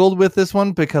struggled with this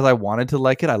one because I wanted to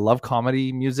like it. I love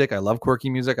comedy music. I love quirky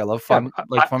music. I love fun,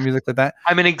 fun music like that.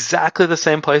 I'm in exactly the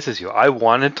same place as you. I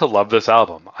wanted to love this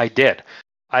album. I did.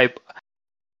 I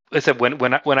said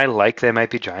when I like They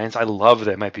Might Be Giants, I love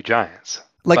They Might Be Giants.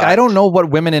 Like, But I don't know what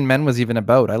Women and Men was even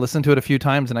about. I listened to it a few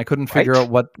times and I couldn't figure Right.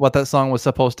 out what that song was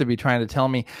supposed to be trying to tell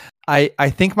me. I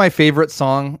think my favorite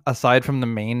song, aside from the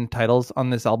main titles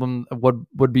on this album,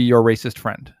 would be Your Racist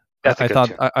Friend. That's a I good thought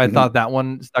tune. I thought that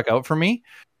one stuck out for me.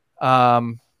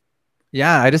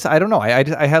 Yeah, I don't know. I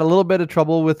had a little bit of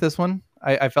trouble with this one.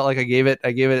 I felt like I gave it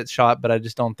its shot, but I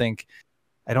just don't think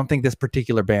this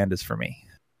particular band is for me.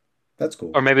 That's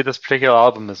cool. Or maybe this particular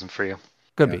album isn't for you.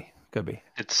 Could Yeah. be.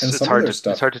 It's And it's some of hard their to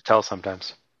stuff- it's hard to tell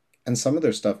sometimes. And some of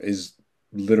their stuff is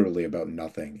literally about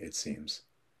nothing, it seems.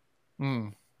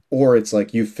 Mm. Or it's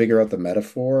like you figure out the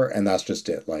metaphor and that's just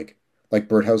it. Like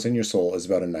Birdhouse in Your Soul is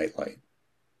about a nightlight.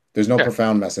 There's no Yeah.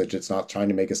 profound message. It's not trying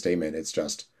to make a statement. It's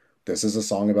just, this is a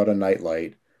song about a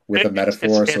nightlight with a It-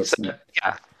 metaphor.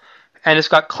 yeah, and it's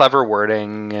got clever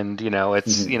wording, and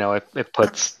it's Mhm. it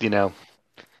puts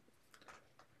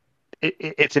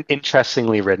it's an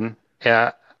interestingly written.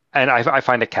 Yeah, and I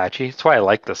find it catchy. That's why I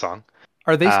like the song.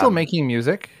 Are they still Um, making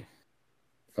music?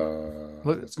 let's go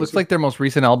Looks see. like their most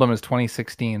recent album is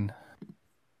 2016.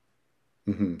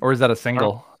 Mhm. Or is that a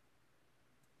single?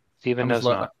 Steven I'm knows just,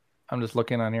 not. I'm just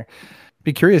looking on here.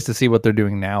 Be curious to see what they're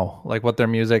doing now, like what their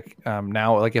music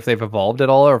now, like if they've evolved at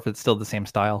all, or if it's still the same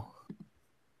style.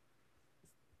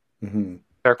 Mhm.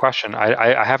 Fair question.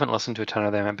 I haven't listened to a ton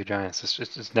of They Might Be Giants.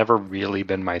 It's never really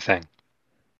been my thing.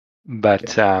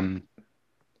 But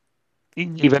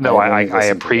even though I've only I listened to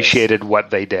this. appreciated what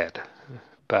they did,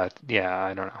 but yeah,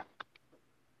 I don't know.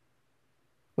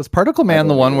 Was Particle Man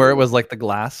the only one where it really- was like the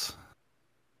glass?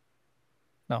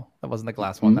 No, that wasn't the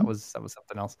glass one. Mhm. That was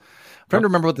something else. I'm trying to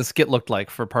remember what the skit looked like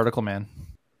for Particle Man.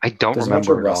 I don't There's a bunch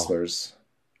remember of at all. wrestlers.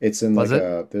 It's in Was like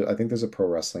it? I think there's a pro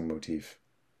wrestling motif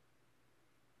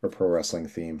or pro wrestling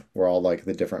theme where all like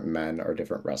the different men are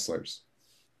different wrestlers.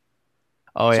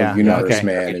 Oh So yeah. Universe Okay.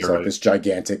 Man I think is you're like right. this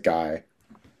gigantic guy.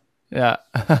 Yeah.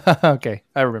 Okay.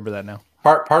 I remember that now.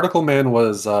 Particle Man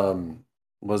was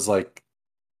like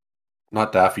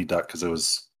not Daffy Duck because it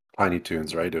was Tiny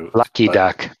Toons, right? It was Lucky like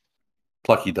Duck.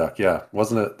 Plucky Duck, yeah.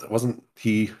 Wasn't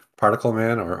he Particle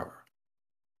Man or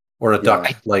a Yeah.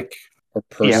 duck like Or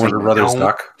Yeah, person. Warner Brothers don't-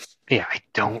 duck? Yeah, I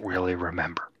don't really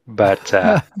remember, but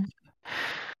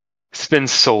it's been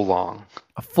so long.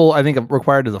 I think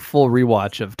required is a full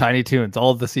rewatch of Tiny Toons, all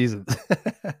of the seasons.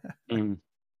 Mm.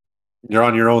 You're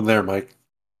on your own there, Mike.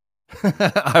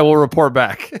 I will report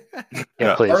back. Yeah,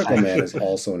 Yeah. please. Particle Man is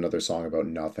also another song about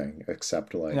nothing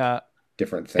except like Yeah.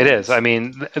 different things. It is. I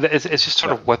mean, it's just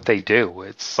sort of what they do.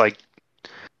 It's like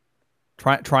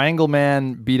Triangle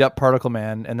Man beat up Particle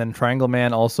Man, and then Triangle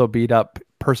Man also beat up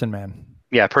Person Man.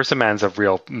 yeah, Person Man's a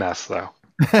real mess though.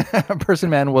 Person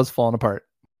Man was falling apart.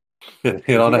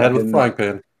 Hit on the head with a didn't- frying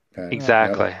pan. Okay.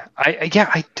 Exactly.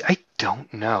 I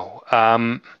don't know.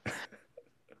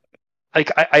 Like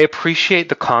I appreciate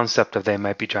the concept of They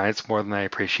Might Be Giants more than I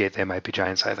appreciate They Might Be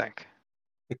Giants. I think.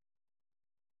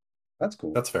 That's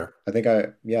cool. That's fair. I think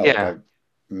like Yeah.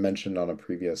 I mentioned on a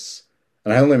previous,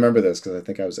 and I only remember this because I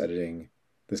think I was editing.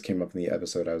 This came up in the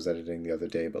episode I was editing the other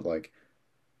day, but like,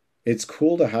 it's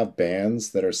cool to have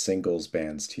bands that are singles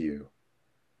bands to you,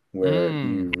 where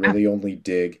you really only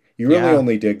dig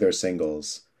their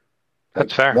singles. Like,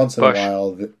 That's fair. Once in Bush. a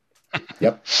while,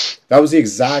 yep, that was the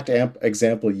exact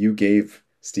example you gave,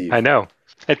 Steve. I know.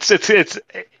 It's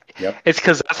Yep. It's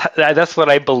because that's what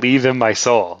I believe in my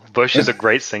soul. Bush is a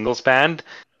great singles band,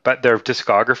 but their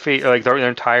discography, like their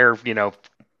entire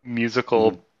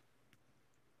musical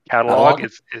catalog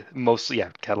is mostly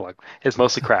catalog is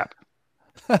mostly crap.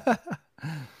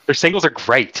 Their singles are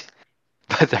great,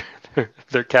 but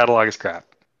their catalog is crap.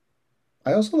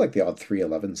 I also like the odd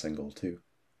 311 single too.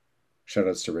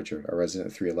 Shoutouts to Richard, our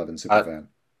resident 311 superfan.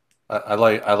 I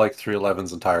like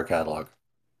 311's entire catalog.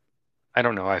 I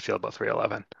don't know how I feel about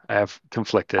 311. I have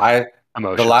conflicted The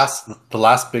emotions.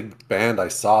 last big band I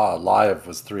saw live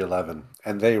was 311,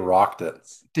 and they rocked it.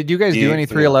 Did you guys do Yeah, any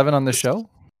 311 on the show?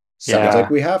 Sounds Yeah. like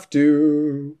we have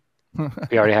to.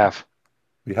 We already have.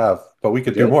 We have, but we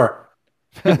could Good. do more.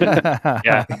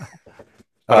 Yeah.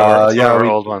 Yeah, our we-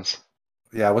 old ones.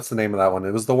 Yeah, what's the name of that one?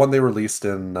 It was the one they released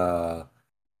in I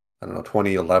don't know,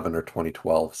 2011 or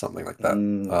 2012, something like that.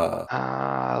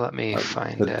 Mm. Let me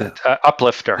find the- it.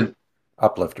 Uplifter.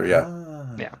 Uplifter, yeah.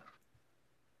 Ah. Yeah.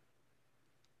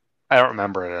 I don't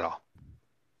remember it at all.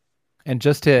 And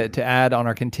just to add on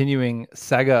our continuing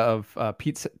saga of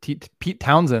Pete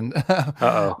Townsend,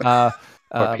 Uh-oh.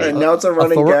 And now it's a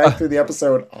running gag through the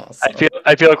episode. Awesome.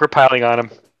 I feel like we're piling on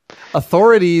him.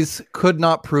 Authorities could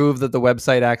not prove that the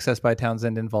website accessed by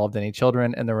Townsend involved any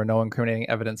children, and there were no incriminating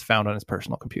evidence found on his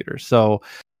personal computer. So,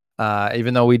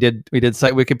 even though we did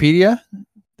cite Wikipedia,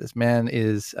 this man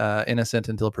is innocent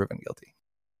until proven guilty.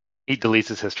 He deletes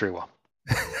his history well.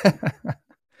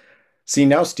 See,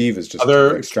 now Steve is just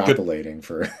extrapolating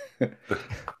for.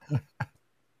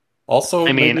 Also,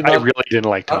 I mean, I really didn't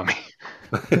like Tommy.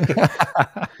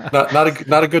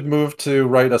 not a good move to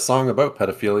write a song about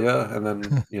pedophilia and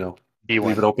then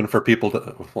leave it open for people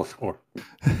to. Or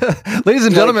ladies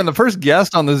and gentlemen, the first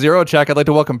guest on the Zero Check, I'd like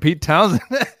to welcome Pete Townsend.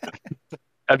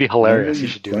 That'd be hilarious. You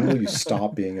should do when that. will you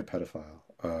stop being a pedophile?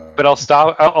 But I'll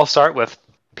stop. I'll start with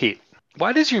Pete.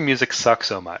 Why does your music suck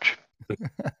so much?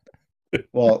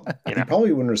 Well, he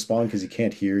probably wouldn't respond because he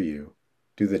can't hear you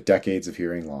due to the decades of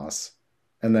hearing loss.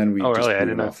 And then we just boot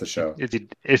him off the show.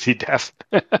 Is he deaf?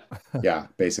 Yeah,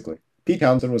 basically. Pete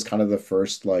Townsend was kind of the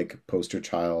first poster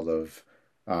child of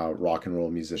rock and roll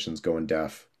musicians going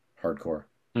deaf, hardcore.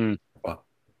 Well,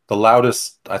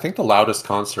 I think the loudest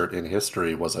concert in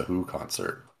history was a Who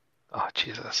concert. Oh,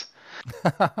 Jesus.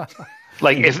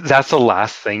 If that's the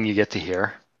last thing you get to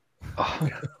hear. Oh,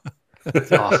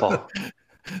 it's awful.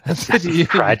 That's a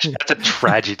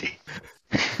tragedy.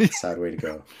 Sad way to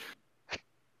go.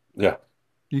 Yeah.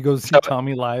 You go see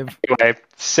Tommy live. Anyway,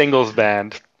 singles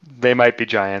band. They might be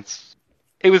giants.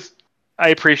 I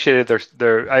appreciated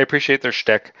their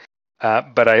shtick,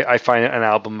 but I find an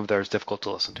album of theirs difficult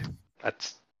to listen to.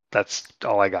 That's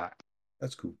all I got.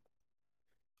 That's cool.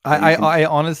 I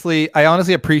honestly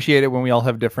appreciate it when we all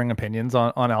have differing opinions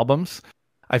on albums.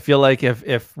 I feel like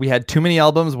if we had too many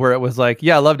albums where it was like,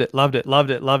 yeah, loved it.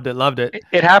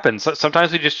 It happens.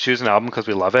 Sometimes we just choose an album because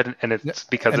we love it, and it's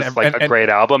because it's a great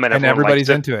album, and everybody's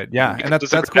into it. Yeah, and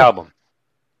that's a cool. album.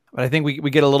 But I think we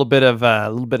get a little bit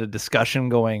of discussion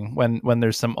going when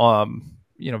there's some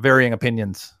varying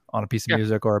opinions on a piece of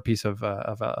music or a piece of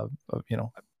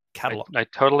catalog. I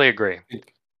totally agree.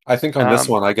 I think on this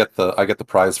one I get the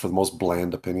prize for the most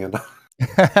bland opinion.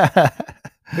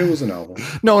 It was an album.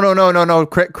 No.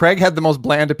 Craig had the most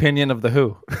bland opinion of the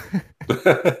Who.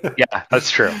 Yeah, that's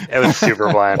true. It was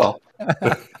super bland. Well,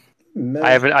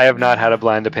 I have not had a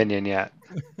bland opinion yet.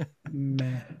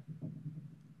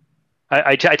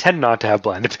 I tend not to have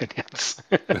bland opinions.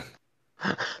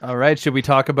 All right, should we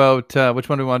talk about which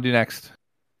one do we want to do next?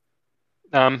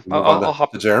 I'll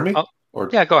hop to Jeremy. Go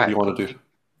ahead. What do you want to do?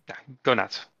 Yeah, go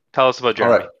nuts. Tell us about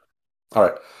Jeremy. All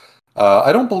right.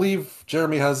 I don't believe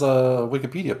Jeremy has a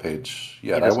Wikipedia page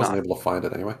yet. I wasn't able to find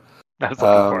it anyway. I was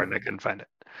looking for it and I couldn't find it.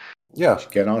 Yeah.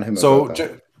 Get on him. So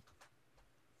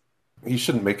he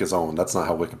shouldn't make his own. That's not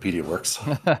how Wikipedia works.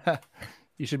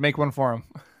 You should make one for him.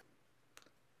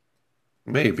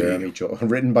 Maybe.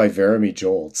 Written by Jeremy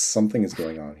Voltz. Something is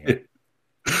going on here.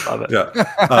 Love it.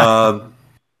 Yeah.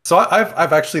 So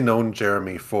I've actually known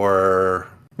Jeremy for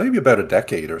maybe about a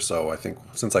decade or so, I think,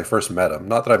 since I first met him.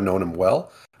 Not that I've known him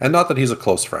well, and not that he's a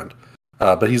close friend,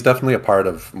 but he's definitely a part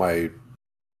of my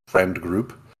friend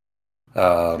group.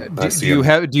 Do you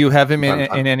have him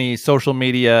in any social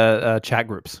media chat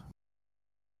groups?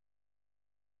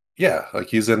 Yeah,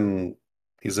 he's in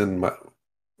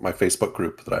my Facebook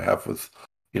group that I have with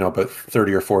about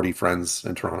 30 or 40 friends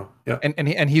in Toronto. Yeah,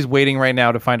 and he's waiting right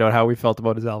now to find out how we felt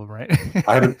about his album, right?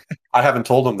 I haven't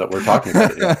told him that we're talking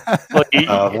about it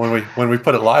yet. When we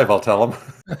put it live, I'll tell him.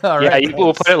 All right. Yeah,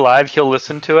 we'll put it live. He'll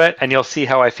listen to it, and you'll see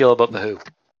how I feel about the Who.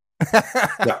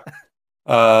 Yeah.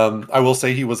 I will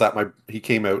say he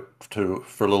came out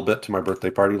for a little bit to my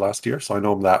birthday party last year, so I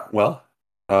know him that well.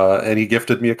 And he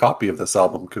gifted me a copy of this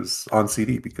album on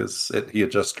CD because he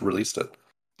had just released it.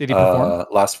 Did he perform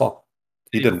last fall?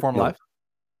 He didn't perform live.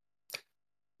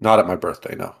 Not at my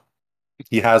birthday, no.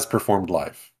 He has performed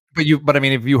live. But I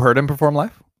mean, have you heard him perform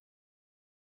live?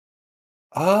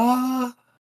 I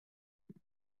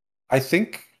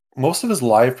think most of his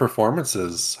live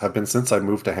performances have been since I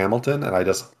moved to Hamilton,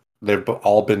 and they've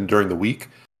all been during the week.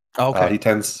 Okay. He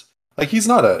tends he's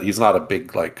not a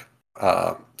big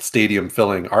stadium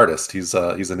filling artist. He's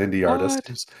an indie artist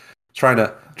who's trying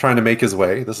to make his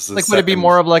way. This is would it be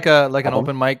more of an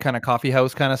open mic kind of coffee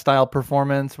house kind of style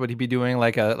performance? Would he be doing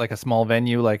like a small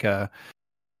venue,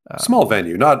 small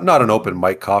venue, not an open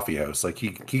mic coffee house? Like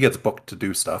he gets booked to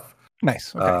do stuff.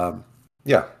 Nice. Okay.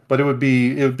 Yeah, but it would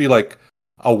be like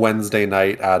a Wednesday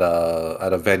night at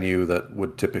a venue that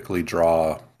would typically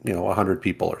draw 100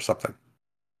 people or something.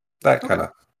 That kind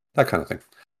of thing.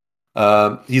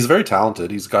 He's very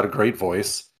talented. He's got a great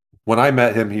voice. When I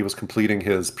met him, he was completing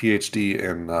his PhD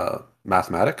in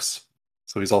mathematics,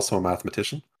 so he's also a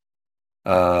mathematician.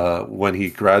 when he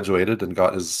graduated and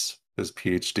got his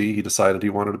PhD, he decided he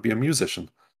wanted to be a musician.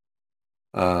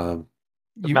 You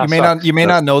may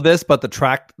not know this, but the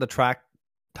track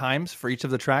times for each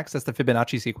of the tracks, that's the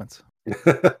Fibonacci sequence.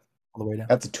 All the way down.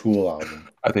 That's a Tool album.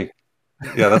 I think,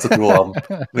 yeah, that's a Tool album.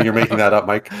 I think you're making that up,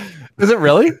 Mike. Is it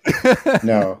really?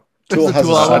 No. There's Tool a has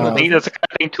Tool a album. song. I think that's the kind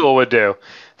of thing Tool would do.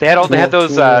 They had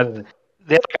those Tool.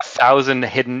 they had like 1,000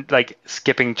 hidden like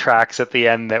skipping tracks at the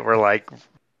end that were like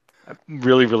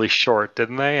really, really short,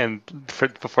 didn't they? And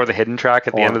before the hidden track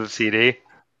at the end of the CD.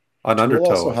 On Tool Undertow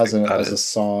also has I think a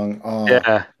song.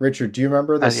 Yeah. Richard, do you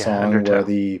remember the Yeah, song Undertow. where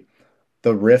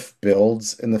the riff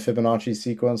builds in the Fibonacci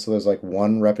sequence? So there's like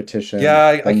one repetition. Yeah,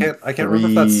 I then can't remember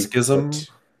if that's three, Schism. There's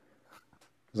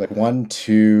like 1,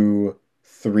 2,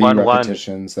 3 1, 1.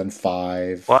 repetitions, then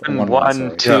 5. 1, 1,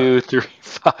 sorry. 2, 3,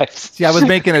 5. See, I was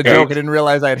making a joke. I didn't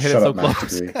realize I had hit Shut it so up, math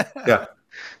close. degree. Yeah.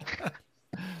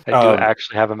 I do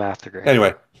actually have a math degree.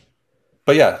 Anyway,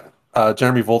 but yeah,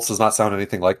 Jeremy Voltz does not sound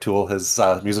anything like Tool. His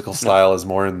musical style is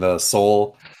more in the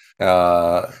soul.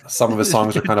 Some of his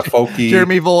songs are kind of folky.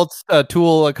 Jeremy Voltz,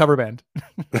 Tool cover band.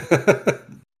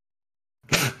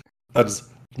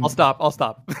 I'll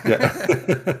stop.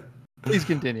 Yeah. Please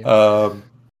continue.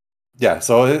 Yeah,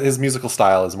 so his musical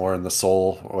style is more in the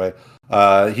soul way.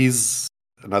 He's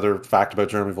another fact about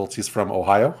Jeremy Voltz. He's from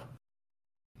Ohio.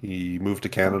 He moved to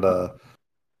Canada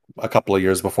a couple of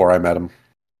years before I met him,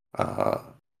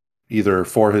 either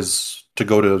to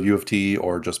go to U of T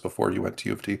or just before he went to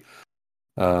U of T.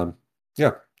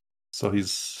 Yeah, so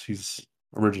he's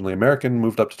originally American,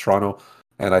 moved up to Toronto,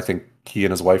 and I think he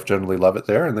and his wife generally love it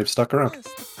there, and they've stuck around.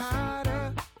 Mr.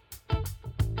 Potter,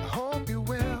 I hope you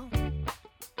will.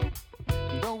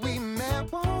 Though we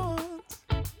met once,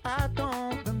 I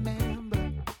don't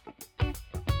remember.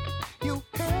 You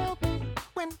helped me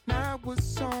when I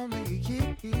was only a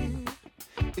year.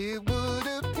 It would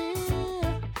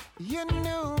appear you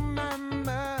knew my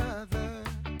mother.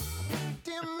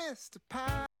 Dear Mr.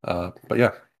 Potter. But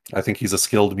yeah, I think he's a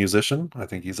skilled musician. I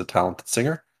think he's a talented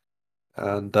singer.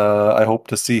 And I hope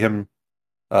to see him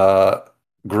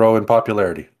grow in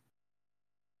popularity.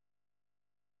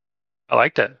 I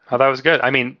liked it. I thought it was good. I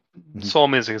mean, soul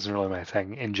music isn't really my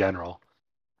thing in general.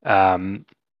 It's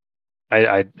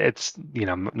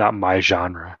not my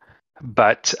genre,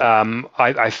 but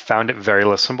I found it very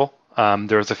listenable.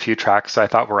 There was a few tracks I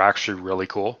thought were actually really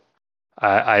cool.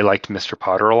 I liked Mr.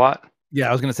 Potter a lot. Yeah,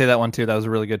 I was going to say that one too. That was a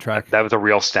really good track. That was a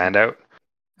real standout.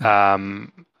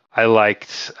 I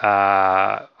liked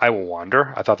I Will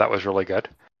Wander. I thought that was really good.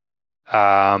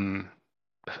 I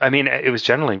mean, it was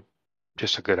generally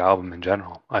just a good album in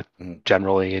general.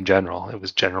 Generally, it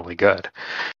was generally good.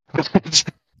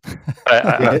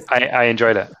 I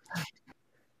enjoyed it.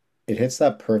 It hits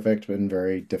that perfect and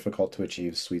very difficult to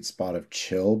achieve sweet spot of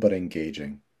chill but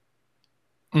engaging.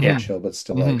 Yeah. Chill but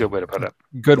still Mhm. like, Good way to put it.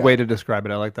 Good Yeah. way to describe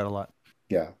it. I like that a lot.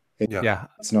 yeah. Yeah.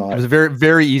 It's not, It was very,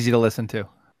 very easy to listen to.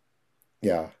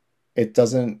 yeah. It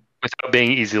doesn't, Without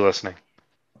being easy listening.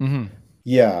 Mm-hmm.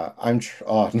 yeah,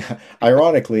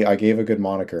 ironically, I gave a good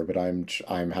moniker, but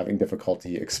I'm having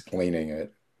difficulty explaining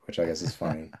it, which I guess is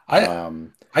funny.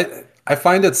 I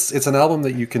find it's an album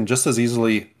that you can just as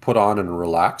easily put on and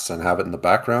relax and have it in the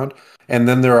background. And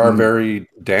then there are very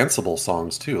danceable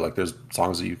songs too. Like there's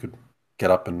songs that you could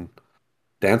get up and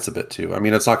dance a bit to. I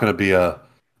mean, it's not going to be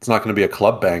a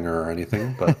club banger or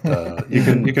anything, but you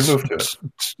can move to it.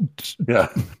 Yeah.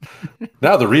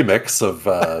 Now the remix of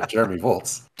Jeremy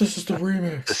Voltz. This is the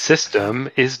remix. The system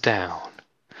is down.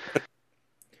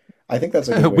 I think that's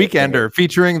a good way of putting Weekender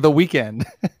featuring The Weekend.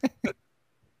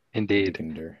 Indeed.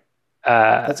 Weekender.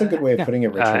 That's a good way of putting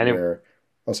it, Richard. anyway.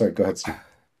 Oh, sorry. Go ahead, Steve.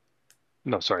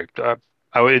 No, sorry.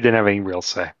 I didn't have any real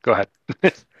say. Go ahead.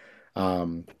 It's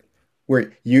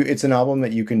an album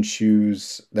that you can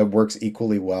choose that works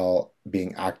equally well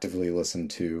being actively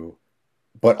listened to,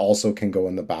 but also can go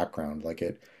in the background. Like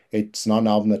it's not an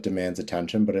album that demands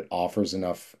attention, but it offers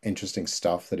enough interesting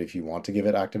stuff that if you want to give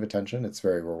it active attention, it's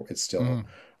still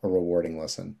a rewarding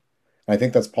listen. And I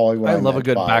think that's probably what I I love a meant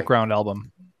good by- background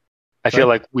album. I feel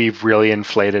like we've really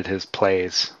inflated his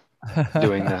plays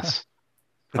doing this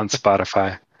on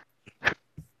Spotify.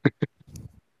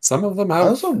 Some of them I have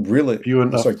also really. few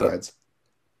enough. Sorry, go ahead.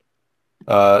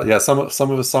 Yeah, some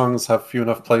of his songs have few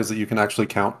enough plays that you can actually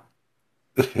count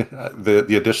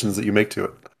the additions that you make to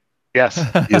it. Yes.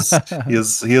 He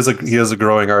is a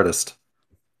growing artist.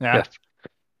 Yeah. Yes.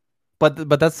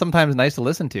 But that's sometimes nice to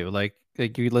listen to. Like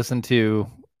you listen to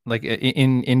like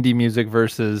in indie music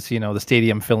versus, the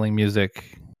stadium filling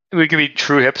music. We can be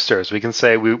true hipsters. We can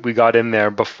say we got in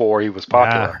there before he was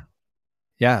popular.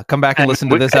 Yeah. Come back and listen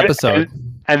to this episode.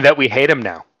 And that we hate him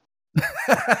now.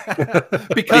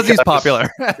 because he's popular.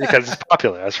 because it's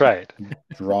popular. That's right.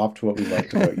 Dropped what we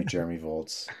liked about you, Jeremy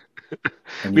Voltz.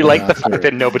 And We even like the after- fact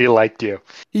that nobody liked you.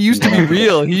 He used to be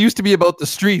real. He used to be about the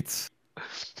streets.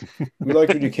 we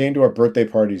liked when you came to our birthday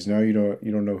parties. Now you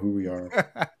don't know who we are.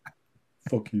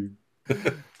 Fuck you.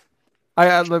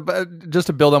 But just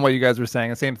to build on what you guys were saying,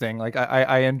 the same thing. Like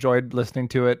I enjoyed listening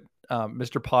to it.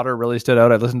 Mr. Potter really stood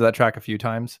out. I listened to that track a few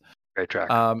times. Great track.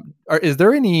 Is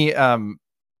there any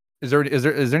is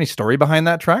there any story behind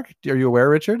that track? Are you aware,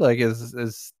 Richard? Like is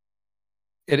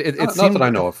it Not seemed, that I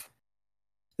know of.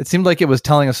 It seemed like it was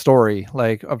telling a story.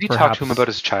 Like you perhaps... talked to him about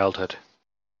his childhood.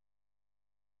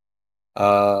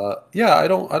 Yeah, I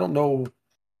don't know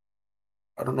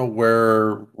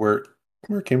where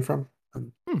it came from.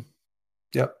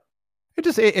 Yep. It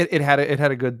just it had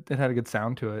a good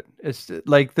sound to it. It's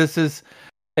like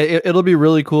it'll be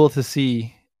really cool to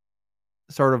see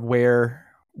sort of where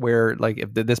like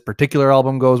if this particular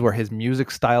album goes, where his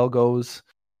music style goes,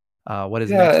 what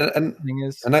his next thing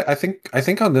is. And I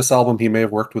think on this album he may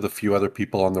have worked with a few other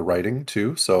people on the writing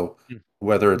too. So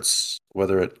whether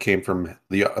it came from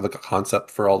the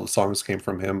concept for all the songs came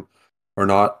from him or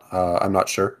not, I'm not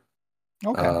sure.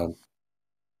 Okay.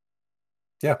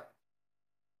 Yeah.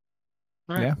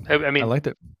 Right. Yeah. I mean, I liked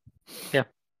it. Yeah,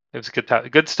 it was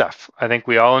good stuff. I think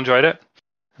we all enjoyed it,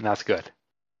 and that's good.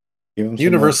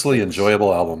 Universally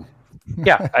enjoyable album.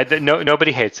 Yeah,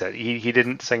 nobody hates it. He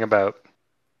didn't sing about.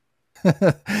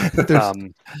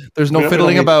 There's no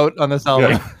fiddling about on this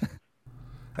album. Yeah.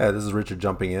 Hey, this is Richard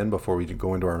jumping in before we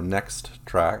go into our next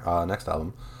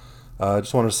album. I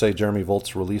just wanted to say Jeremy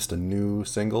Voltz released a new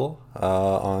single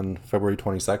on February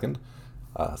 22nd,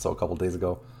 so a couple days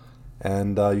ago.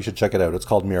 And you should check it out. It's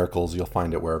called Miracles. You'll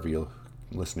find it wherever you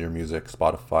listen to your music,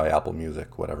 Spotify, Apple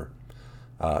Music, whatever.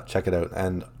 Check it out.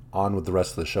 And on with the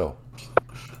rest of the show.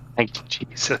 Thank you,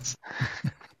 Jesus.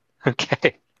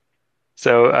 Okay.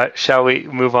 So shall we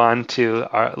move on to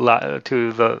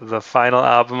the final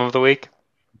album of the week?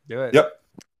 Do it. Yep.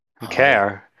 Okay.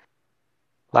 Our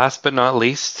last but not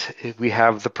least, we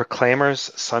have the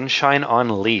Proclaimers' Sunshine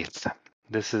on Leith.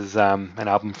 This is an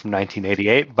album from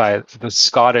 1988 by the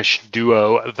Scottish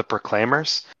duo The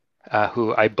Proclaimers,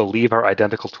 who I believe are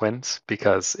identical twins,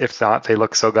 because if not, they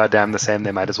look so goddamn the same,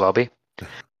 they might as well be.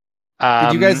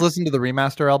 Did you guys listen to the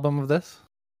remaster album of this?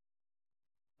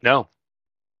 No.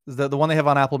 The one they have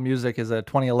on Apple Music is a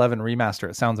 2011 remaster.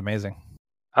 It sounds amazing.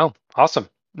 Oh, awesome.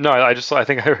 No, I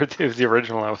think I heard it was the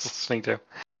original I was listening to.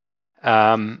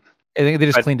 I think they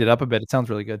just cleaned it up a bit. It sounds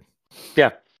really good. Yeah.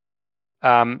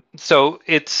 So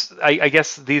it's I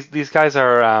guess these guys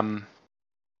are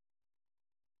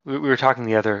we were talking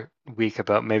the other week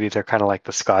about maybe they're kind of like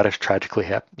the Scottish Tragically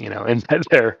Hip, and that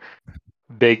they're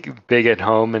big at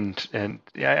home and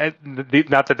yeah,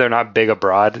 not that they're not big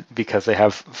abroad because they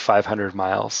have 500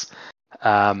 miles.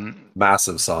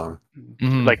 Massive song.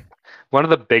 Mm-hmm. Like one of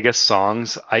the biggest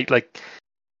songs. I can't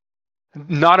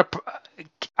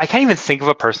even think of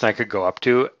a person I could go up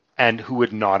to and who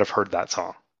would not have heard that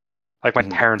song. Like my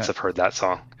parents have heard that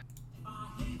song.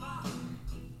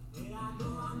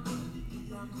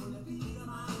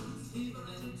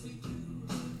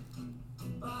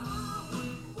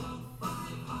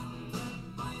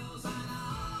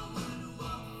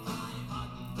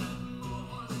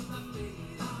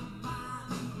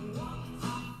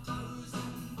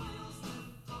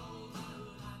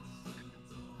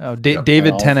 Oh,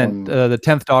 David Tennant, the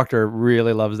 10th Doctor,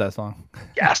 really loves that song.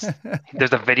 Yes.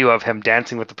 There's a video of him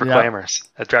dancing with the Proclaimers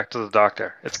at Direct to the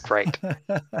Doctor. It's great.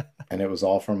 And it was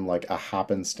all from like a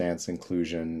happenstance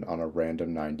inclusion on a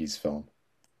random 90s film.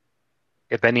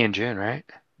 Yeah, Benny and June, right?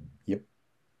 Yep.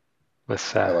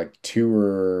 With like two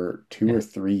or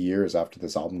 3 years after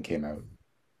this album came out.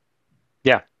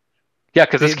 Yeah. Yeah,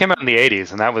 because this came out in the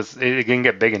 80s, and it didn't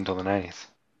get big until the 90s.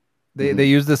 They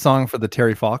use this song for the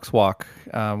Terry Fox walk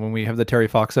when we have the Terry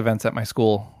Fox events at my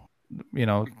school.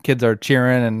 Kids are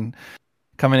cheering and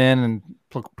coming in, and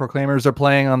Proclaimers are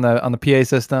playing on the PA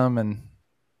system, and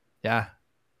yeah.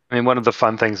 I mean, one of the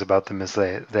fun things about them is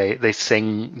they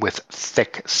sing with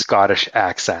thick Scottish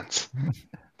accents.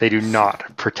 They do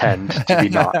not pretend to be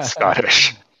not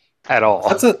Scottish at all.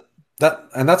 That's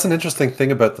an interesting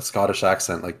thing about the Scottish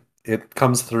accent. Like it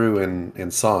comes through in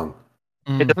song.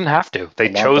 It doesn't have to.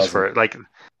 They chose for it. Like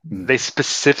they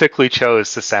specifically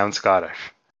chose to sound Scottish.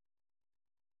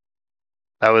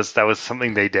 That was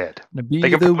something they did. Be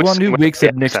the one who wakes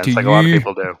up next to you. Like a lot of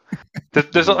people do.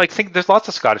 There's lots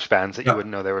of Scottish bands that you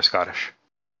wouldn't know they were Scottish.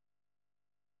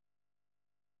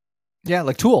 Yeah,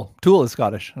 like Tool. Tool is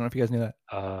Scottish. I don't know if you guys knew that.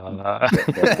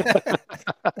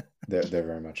 They're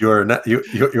very much.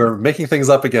 You're making things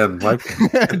up again, Mike.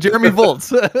 Jeremy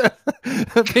Voltz,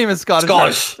 famous Scottish.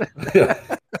 Scottish. Yeah.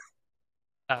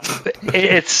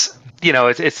 It's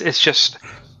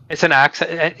it's an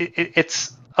accent.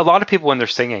 It's a lot of people when they're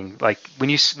singing, like when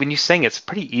you sing, it's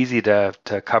pretty easy to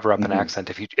cover up an accent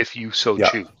if you so Yeah.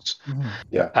 choose.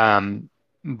 Yeah.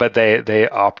 But they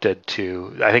opted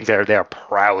to. I think they are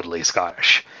proudly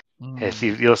Scottish. If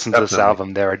you listen to this Definitely.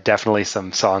 album, there are definitely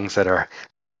some songs that are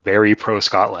very pro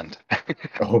Scotland.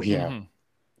 Oh yeah. Mhm.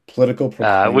 Political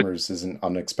proclaimers is an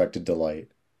unexpected delight.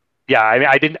 Yeah,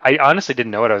 I honestly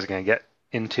didn't know what I was going to get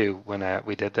into when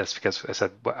we did this, because I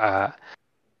said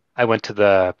I went to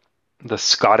the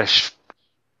Scottish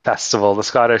festival, the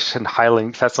Scottish and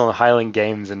Highland Festival and Highland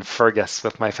Games in Fergus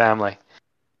with my family,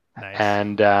 Nice.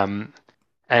 and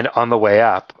on the way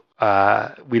up,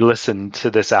 we listened to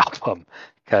this album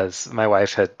because my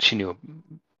wife she knew,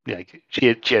 like she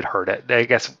had heard it. I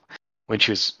guess when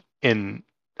she was in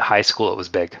high school, it was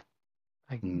big,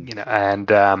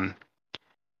 and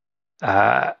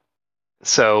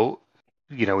so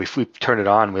we turned it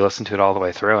on, we listened to it all the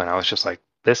way through, and I was just like,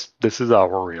 this is a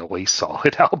really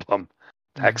solid album,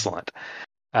 excellent.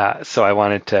 So I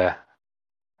wanted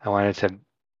to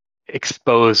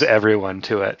expose everyone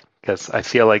to it, because I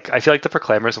feel like the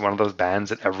Proclaimers are one of those bands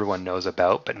that everyone knows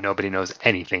about, but nobody knows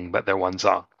anything but their one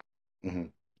song.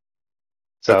 Mhm.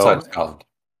 So Outside of Scotland.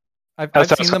 I've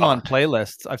Outside seen of them on Scotland.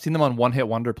 playlists. I've seen them on one hit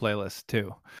wonder playlists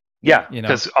too. yeah, you know.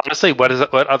 because honestly, what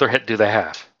other hit do they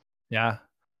have? Yeah.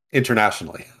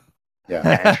 Internationally.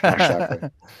 Yeah, exactly.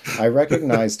 I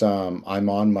recognized I'm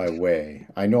on my way.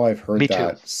 I know I've heard Me too.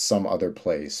 that some other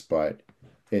place, but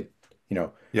it,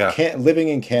 Yeah. living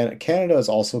in Canada is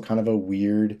also kind of a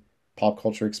weird pop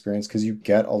culture experience because you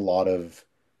get a lot of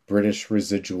British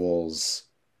residuals,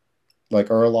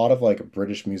 or a lot of like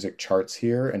British music charts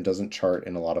here and doesn't chart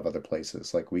in a lot of other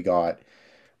places. Like we got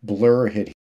Blur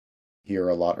hit here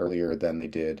a lot earlier than they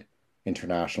did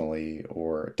internationally,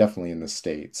 or definitely in the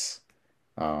States.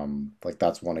 Like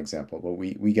that's one example. But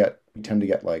we tend to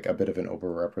get like a bit of an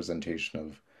overrepresentation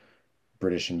of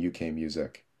British and UK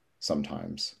music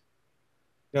sometimes.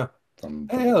 Yeah. From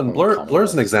Yeah, and the Blur's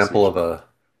Commonwealth an example Association.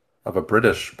 of a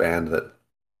British band that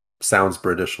sounds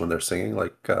British when they're singing.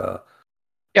 Like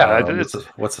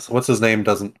what's his name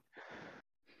doesn't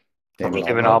Damon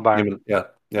David Albarn. Albarn.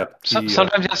 yeah.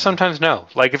 Sometimes yes, sometimes no.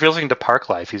 Like if you're listening to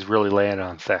Parklife, he's really laying it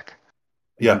on thick.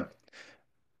 Yeah.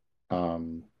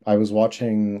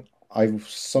 I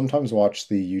sometimes watch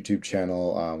the YouTube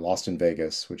channel Lost in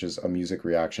Vegas, which is a music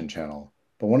reaction channel.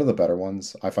 But one of the better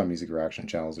ones, I find music reaction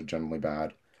channels are generally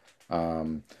bad.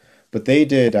 But they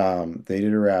did a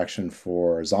reaction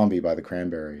for Zombie by the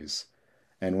Cranberries.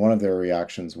 And one of their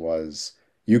reactions was,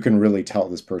 you can really tell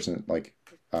this person, like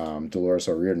Dolores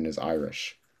O'Riordan, is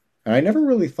Irish. And I never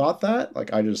really thought that.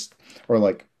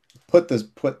 Put the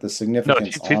No,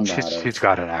 significance on that. she's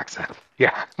got an accent.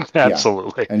 Yeah,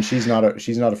 absolutely. And she's not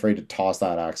afraid to toss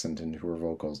that accent into her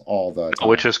vocals all the time.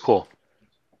 Which is cool.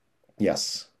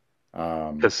 Yes.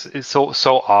 Because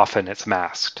so often it's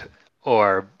masked,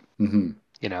 or Mhm.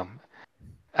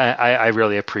 I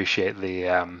really appreciate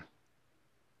the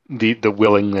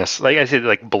willingness. Like I said,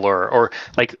 like Blur or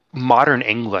like modern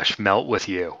English, Melt With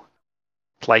You.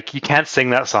 Like you can't sing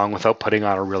that song without putting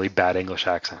on a really bad English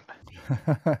accent.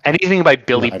 Anything by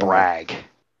Billy I don't know. Bragg,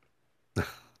 I've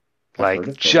like heard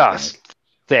of Billy just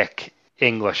Bragg. thick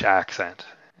English accent,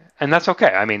 and that's okay.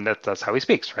 I mean, that's how he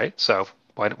speaks, right? So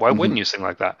why wouldn't you sing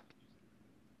like that?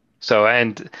 So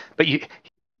but you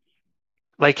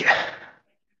like,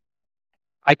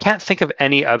 I can't think of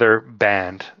any other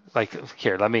band. Like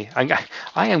here,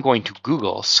 I am going to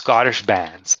Google Scottish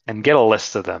bands and get a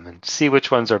list of them and see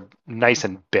which ones are nice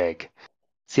and big.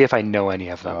 See if I know any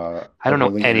of them. I don't know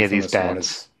really any of these infamous one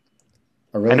bands.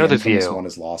 A really I know The infamous View. one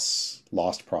is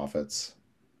Lost Prophets,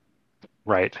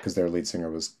 Right. because their lead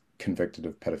singer was convicted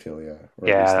of pedophilia. Or at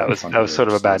Yeah, least, that like, was sort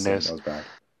of a underage bad suicide. news. That was bad.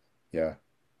 Yeah.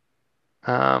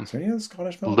 Um, Is there any other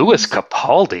Scottish metal Lewis bands?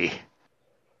 Capaldi.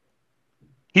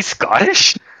 He's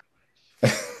Scottish?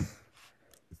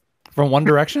 From One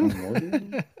Direction.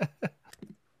 Northern?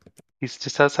 He's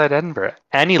just outside Edinburgh.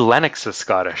 Annie Lennox is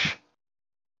Scottish.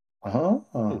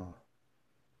 Oh.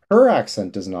 Her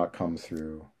accent does not come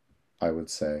through, I would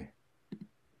say.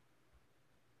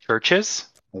 Churches?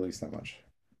 At least that much.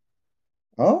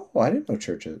 Oh, I didn't know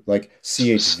churches. Like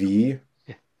CHV.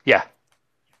 Yeah.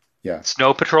 Yeah.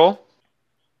 Snow Patrol?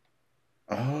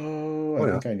 Oh, I Oh,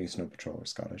 yeah. think I knew Snow Patrol were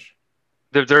Scottish.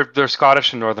 They're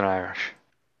Scottish and Northern Irish,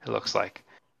 it looks like.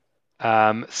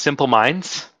 Simple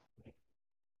Minds?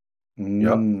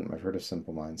 I've heard of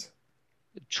Simple Minds.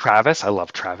 Travis, I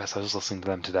love Travis. I was listening to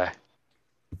them today.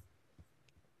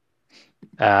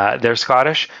 They're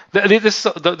Scottish. Those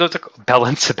are Belle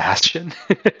and Sebastian,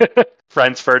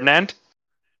 Franz Ferdinand.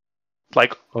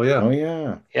 Like, Oh yeah. Oh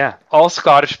yeah. yeah, all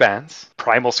Scottish bands.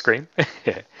 Primal Scream.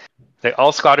 They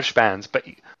all Scottish bands, but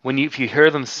if you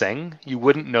hear them sing, you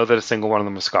wouldn't know that a single one of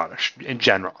them was Scottish in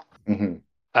general. hmm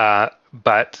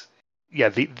But yeah,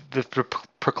 the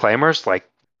Proclaimers, like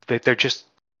they're just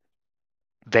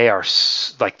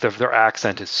like their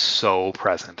accent is so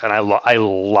present, and I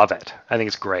love it. I think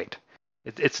it's great.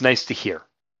 It's nice to hear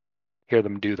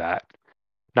them do that,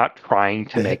 not trying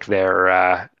to make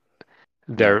their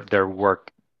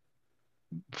work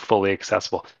fully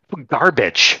accessible.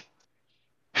 Garbage.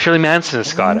 Shirley Manson is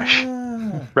Scottish,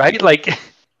 Yeah. right? Like,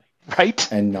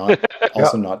 right? And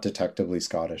also not detectably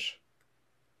Scottish.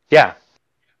 Yeah.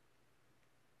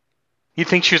 You'd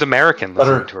think she was American But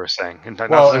listening her- to her sing, and not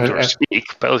well, listening to her and- speak,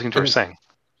 but listening to her and- sing.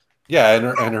 Yeah,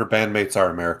 and her bandmates are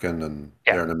American, and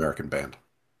Yeah. they're an American band.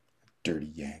 Dirty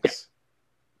Yanks.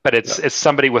 But it's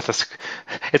somebody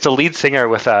it's a lead singer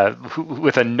with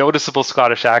a noticeable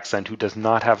Scottish accent who does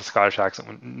not have a Scottish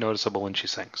accent noticeable when she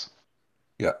sings.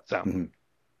 Yeah. So Mhm.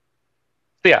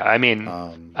 yeah, I mean,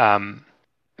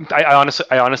 I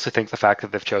honestly think the fact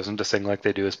that they've chosen to sing like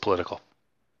they do is political.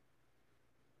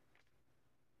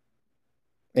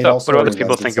 It So, also what do other people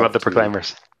lends think about itself the to-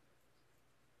 Proclaimers?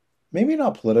 Maybe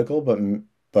not political,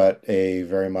 but a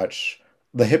very much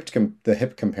the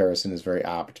hip comparison is very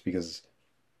apt because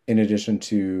in addition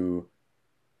to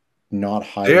not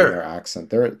hiding There- their accent,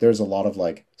 there's a lot of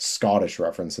like Scottish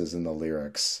references in the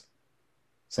lyrics.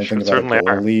 Something Sure, about a certainly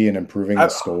are. goalie and improving I- the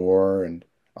score and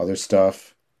other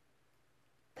stuff.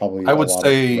 Probably I a would lot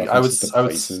say- of I would- references to I would-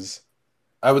 places.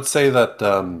 I would say that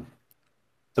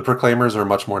the Proclaimers are a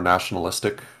much more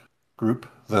nationalistic group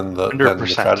than the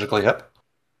 100%. Tragically Hip.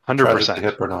 100%. Tragically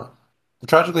Hip or not. The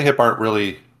Tragically Hip aren't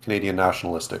really Canadian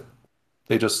nationalistic.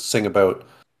 They just sing about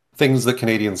things that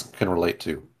Canadians can relate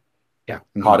to. Yeah.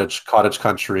 Mhm. Cottage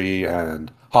country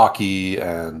and hockey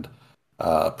and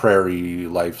prairie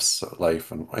life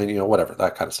and whatever,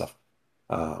 that kind of stuff.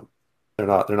 They're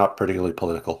not particularly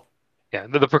political. Yeah,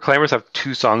 the Proclaimers have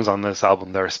 2 songs on this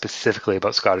album that are specifically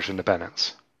about Scottish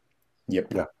independence.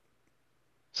 Yep. Yeah.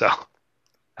 So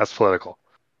that's political.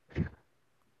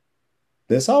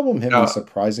 This album hit me Yeah.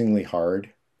 surprisingly hard,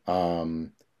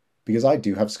 because I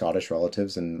do have Scottish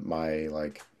relatives in my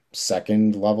like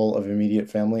second level of immediate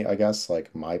family, I guess,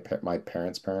 like my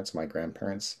parents, my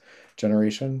grandparents'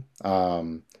 generation.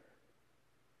 And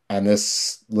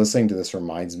listening to this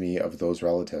reminds me of those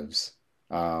relatives,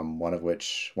 one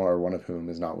of whom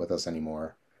is not with us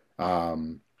anymore.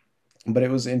 But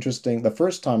it was interesting. The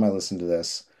first time I listened to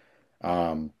this,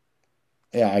 um,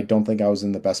 yeah, I don't think I was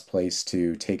in the best place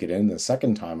to take it in. The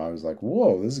second time, I was like,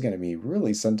 whoa, this is going to be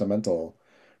really sentimental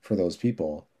for those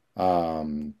people,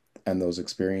 and those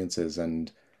experiences,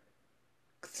 and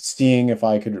seeing if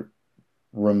I could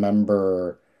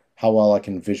remember how well I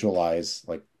can visualize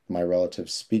like my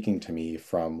relatives speaking to me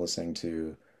from listening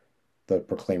to the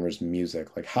Proclaimers'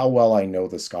 music, like how well I know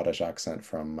the Scottish accent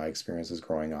from my experiences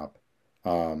growing up.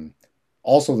 Um,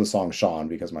 Also the song Sean,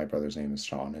 because my brother's name is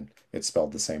Sean and it's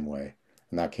spelled the same way.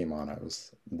 And that came on,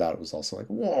 that was also like,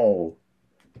 whoa,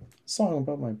 song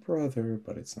about my brother,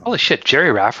 but it's not. Holy shit,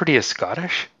 Jerry Rafferty is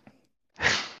Scottish?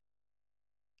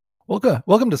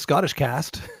 Welcome to Scottish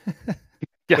Cast.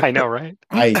 Yeah, I know, right?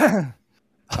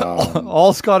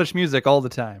 All Scottish music all the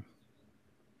time.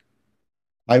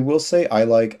 I will say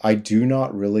I do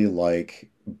not really like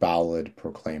ballad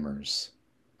Proclaimers.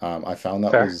 I found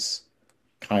that Fair. was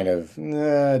kind of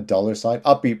duller side.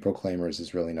 Upbeat Proclaimers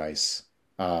is really nice.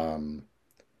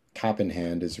 Cap in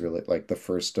Hand is really like the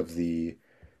first of the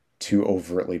 2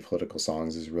 overtly political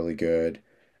songs is really good.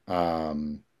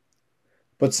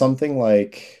 But something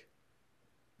like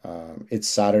It's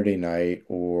Saturday Night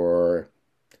or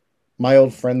My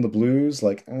Old Friend the Blues,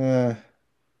 like kind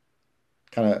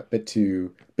of a bit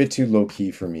too low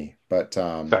key for me. But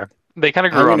Fair. They kind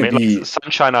of I'm grew on gonna me. be- Like,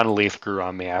 Sunshine on Leith grew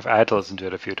on me. I had to listen to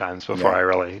it a few times before Yeah. I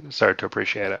really started to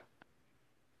appreciate it.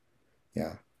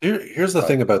 yeah. Here's the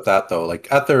thing about that though.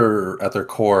 Like at their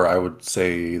core, I would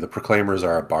say the Proclaimers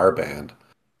are a bar band,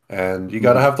 and you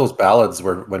got to have those ballads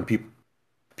where when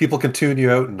people can tune you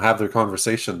out and have their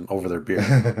conversation over their beer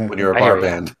when you're a I bar hear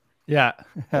ya. band. Yeah.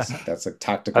 That's a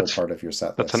tactical That's- part of your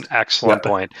set That's list. an excellent Yeah.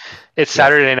 point. It's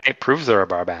Saturday Night proves they're a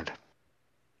bar band.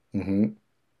 hmm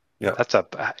That's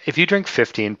if you drink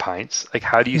 15 pints, like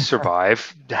how do you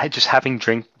survive just having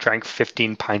drank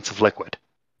 15 pints of liquid?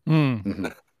 Mm. hmm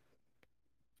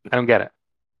I don't get it.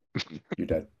 You're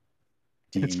dead.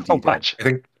 It's DED so dead. much. I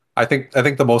think I think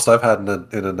the most I've had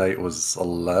in a night was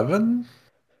 11.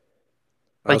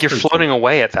 Like you're floating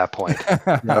away at that point.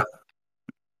 Yeah.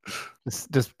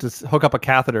 just hook up a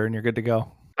catheter and you're good to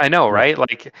go. I know, right?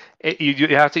 Like you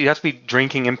have to be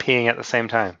drinking and peeing at the same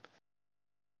time.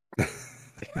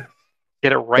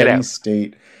 Get it right Steady out.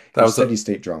 state. That was steady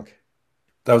state drunk.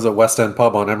 That was a West End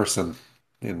pub on Emerson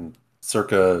in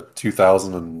circa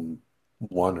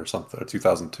 2001 or something, or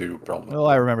 2002 probably. Oh,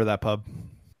 I remember that pub.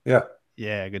 Yeah.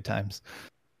 Yeah, good times.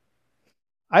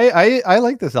 I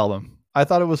like this album. I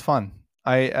thought it was fun.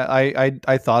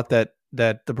 I thought that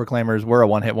the Proclaimers were a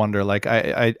one-hit wonder. Like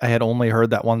I had only heard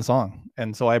that one song,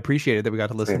 and so I appreciated that we got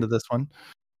to listen to this one.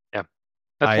 Yeah,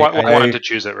 that's why I wanted to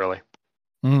choose it. Really,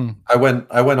 I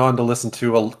went on to listen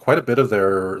to quite a bit of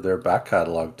their back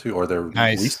catalog too, or their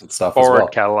recent stuff forward as well.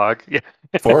 catalog. Yeah,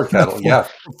 forward catalog. Yeah,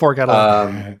 forward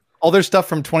catalog. All their stuff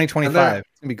from 2025.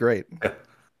 It's gonna be great. Yeah.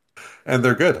 And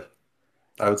they're good.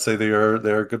 I would say they're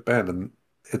a good band, and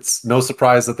it's no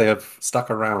surprise that they have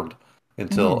stuck around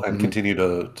until and continue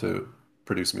to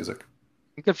produce music.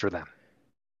 Good for them.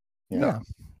 Yeah.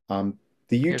 The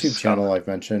YouTube channel I've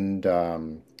mentioned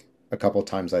a couple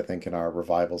times, I think, in our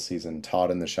revival season,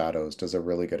 Todd in the Shadows does a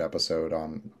really good episode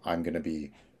on I'm Gonna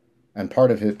Be, and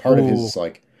part of his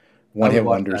like one-hit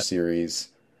wonder series.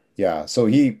 Yeah, so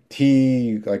he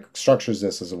like structures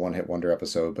this as a one-hit wonder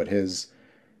episode, but his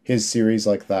series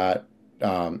like that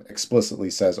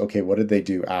explicitly says, okay, what did they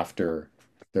do after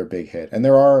their big hit? And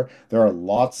there are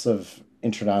lots of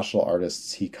international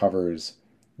artists he covers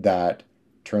that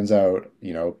turns out,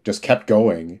 just kept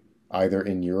going either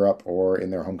in Europe or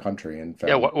in their home country. And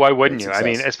why wouldn't you? I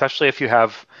mean, especially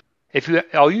if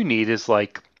all you need is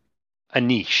like a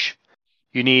niche.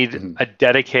 You need a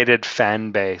dedicated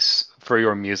fan base for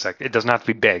your music. It doesn't have to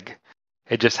be big.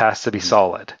 It just has to be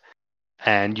solid.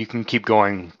 And you can keep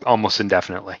going almost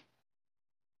indefinitely.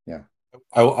 Yeah.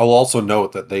 I'll also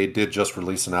note that they did just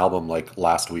release an album like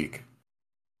last week.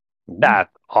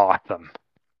 That's awesome.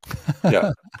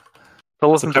 Yeah.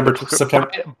 So listen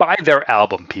September, buy their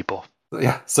album, people.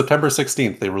 Yeah, September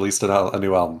 16th they released a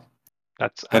new album.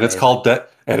 That's and amazing.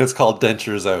 it's called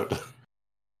Dentures Out.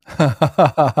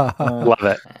 Love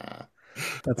it.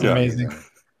 That's amazing.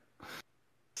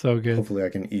 So good. Hopefully I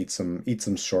can eat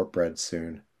some shortbread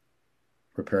soon.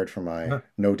 Prepared for my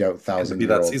no doubt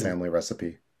 1,000-year-old family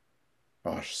recipe.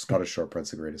 Oh, Scottish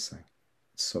shortbread's the greatest thing.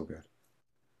 It's so good.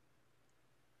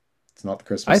 It's not the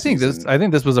Christmas season. I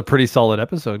think this was a pretty solid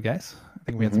episode, guys. I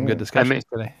think we had some good discussions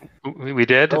today. We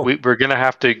did. We're gonna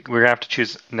have to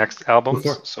choose next albums.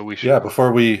 So we should. Yeah,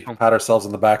 before we pat ourselves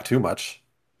in the back too much,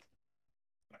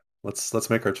 let's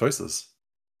make our choices.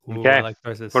 Okay. I like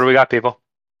choices. What do we got, people?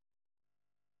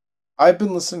 I've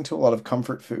been listening to a lot of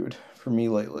comfort food for me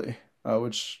lately,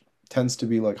 which tends to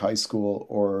be like high school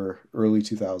or early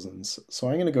 2000s. So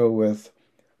I'm going to go with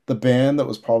the band that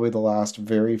was probably the last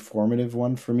very formative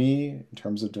one for me in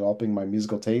terms of developing my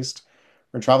musical taste.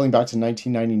 We're traveling back to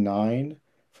 1999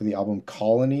 for the album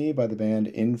Colony by the band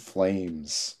In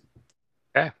Flames.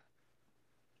 Okay.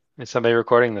 Is somebody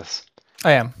recording this?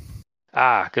 I am.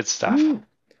 Good stuff.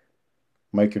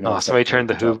 Mike, somebody turned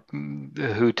the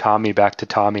Who Tommy back to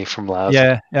Tommy from last.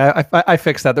 Yeah, I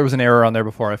fixed that. There was an error on there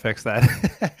before I fixed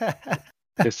that.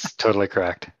 It's totally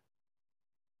correct.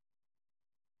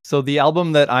 So the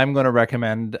album that I'm going to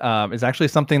recommend is actually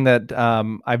something that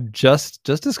I've just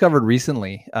discovered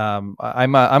recently. I'm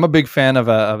a big fan of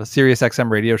a Sirius XM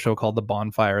radio show called The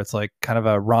Bonfire. It's like kind of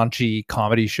a raunchy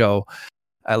comedy show.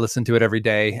 I listen to it every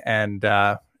day, and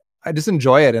I just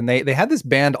enjoy it. And they had this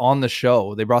band on the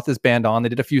show. They brought this band on. They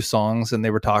did a few songs, and they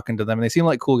were talking to them, and they seemed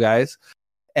like cool guys.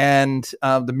 And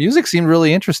the music seemed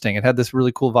really interesting. It had this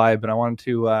really cool vibe, and I wanted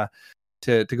to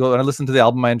go and listen to the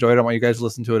album. I enjoyed it. I want you guys to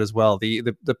listen to it as well.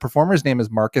 The performer's name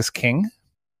is Marcus King,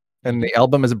 and the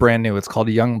album is brand new. It's called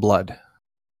Young Blood.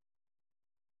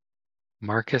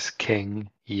 Marcus King,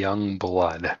 Young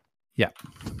Blood. Yeah.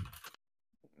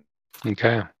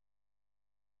 Okay.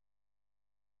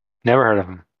 Never heard of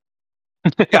him.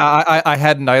 Yeah, I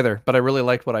hadn't either, but I really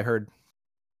liked what I heard.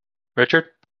 Richard?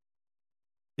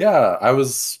 Yeah, I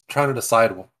was trying to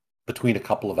decide between a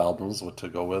couple of albums what to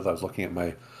go with. I was looking at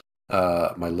my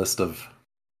my list of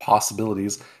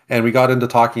possibilities, and we got into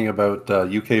talking about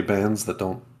UK bands that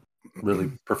don't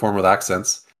really perform with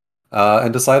accents,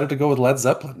 and decided to go with Led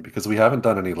Zeppelin because we haven't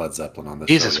done any Led Zeppelin on this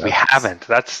show Jesus, yet. we haven't.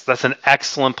 That's an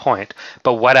excellent point.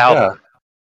 But what album?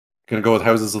 Gonna go with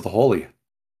Houses of the Holy.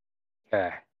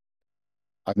 Okay.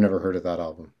 I've never heard of that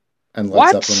album. And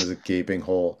Led Zeppelin is a gaping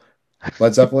hole.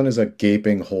 Led Zeppelin is a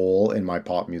gaping hole in my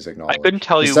pop music knowledge. I couldn't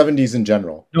tell you the 70s in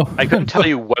general. I couldn't tell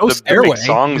you what the big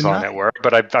songs on it were,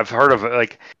 but I've heard of it.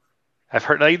 Like, I've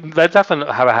heard like Led Zeppelin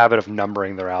have a habit of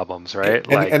numbering their albums, right?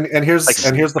 And here's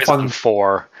the fun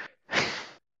 4.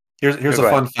 here's Go a ahead.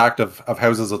 fun fact of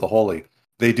Houses of the Holy.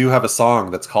 They do have a song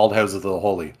that's called Houses of the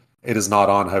Holy. It is not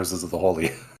on Houses of the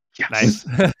Holy. Yes.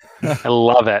 Nice. I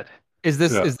love it. Is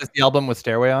this Yeah. the album with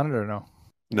Stairway on it or no?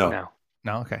 No.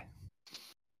 No. Okay.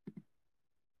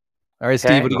 All right,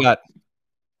 Steve, what do you got?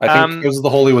 I think Houses of the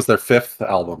Holy was their 5th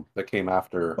album that came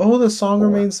after. Oh, the song 4.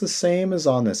 remains the same as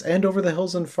on this, and Over the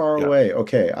Hills and Far Yeah. Away.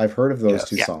 Okay, I've heard of those Yes.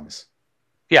 two Yeah. songs.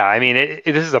 Yeah, I mean,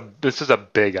 this is a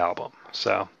big album.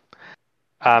 So,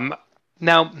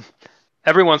 now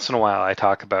every once in a while, I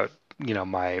talk about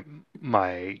my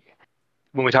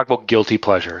when we talk about guilty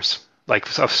pleasures, like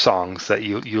of songs that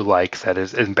you like that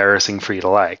is embarrassing for you to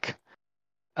like.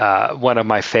 One of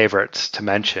my favorites to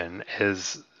mention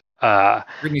is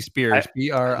Britney Spears.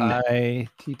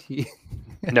 Britt.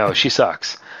 no, she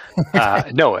sucks.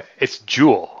 No, it's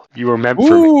Jewel. You remember me.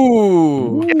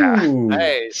 Ooh. Yeah. Ooh.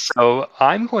 Nice. So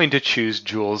I'm going to choose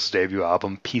Jewel's debut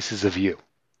album, Pieces of You.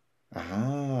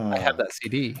 Ah. I have that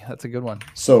CD. That's a good one.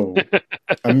 So,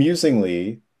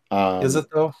 amusingly, Is it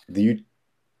though?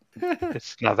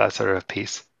 It's not that sort of a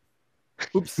piece.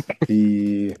 Oops.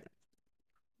 the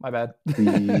My bad.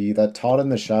 that Todd in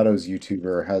the Shadows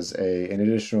YouTuber has in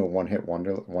addition to a one hit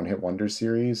wonder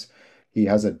series, he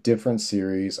has a different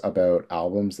series about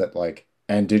albums that like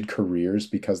ended careers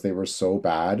because they were so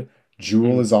bad.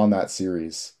 Jewel is on that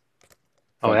series.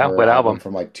 Oh From yeah, her what album?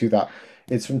 From like 2000.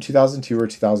 It's from 2002 or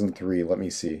 2003. Let me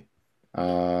see.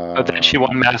 But then she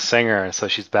won Masked Singer, so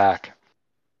she's back.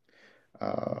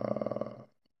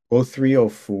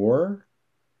 0304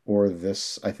 or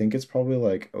this, I think it's probably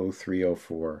like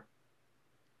 0304.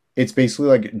 It's basically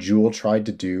like Jewel tried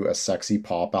to do a sexy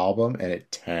pop album and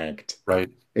it tanked. Right.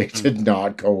 It did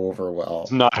not go over well.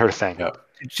 It's not her thing. Yeah.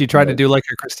 She tried to do like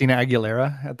her Christina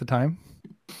Aguilera at the time.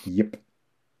 Yep.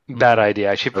 Bad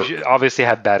idea. She obviously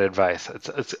had bad advice.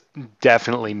 It's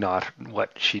definitely not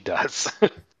what she does.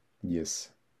 Yes.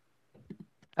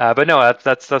 But no,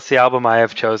 that's the album I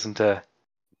have chosen to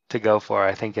go for.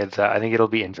 I think it'll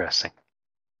be interesting,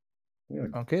 Yeah,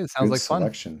 Okay, it sounds good like fun.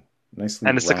 selection. Nicely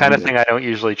and it's the kind of rounded. thing I don't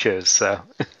usually choose. So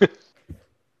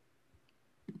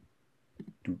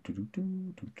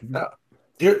Yeah.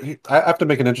 I have to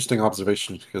make an interesting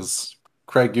observation because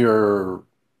Craig, you're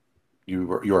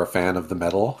a fan of the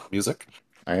metal music,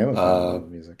 I am a fan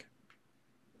of music.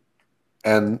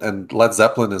 and Led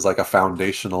Zeppelin is like a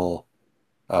foundational,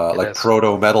 like is.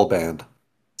 proto metal band.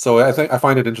 So I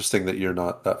find it interesting that you're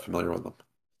not that familiar with them.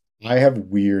 I have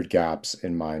weird gaps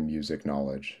in my music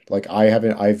knowledge. Like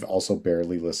I've also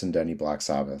barely listened to any Black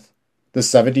Sabbath. The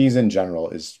 70s in general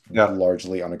is Yeah.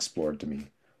 largely unexplored to me.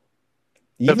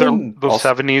 But Even the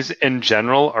 70s in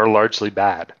general are largely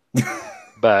bad.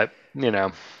 But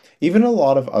even a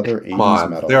lot of other 80s Come on,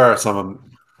 metal. there are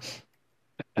some.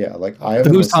 Yeah, like I The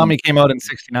haven't Who's listened. Tommy came out in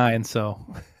 '69, so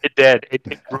it did. It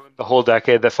ruined the whole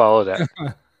decade that followed it.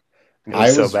 It I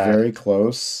was so was bad. very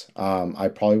close. I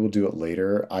probably will do it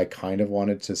later. I kind of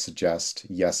wanted to suggest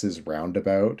Yes's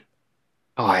Roundabout.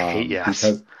 Oh, I hate Yes.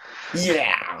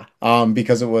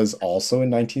 Because it was also in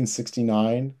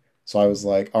 1969. So I was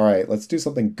like, all right, let's do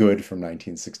something good from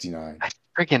 1969. I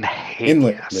freaking hate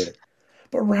Inlet Yes. later.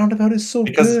 But Roundabout is so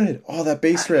Because- good. Oh, that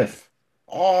bass riff.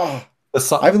 Oh,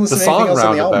 The I haven't listened to anything else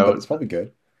on the album, but Roundabout. it's probably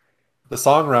good. The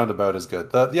song Roundabout is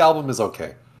good. The album is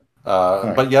okay.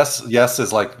 right. But yes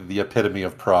is like the epitome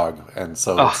of prog, and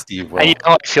so Oh, Steve will, And you know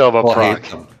how I feel about will Prague.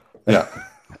 hate them. Yeah.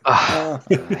 Ugh,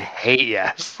 I hate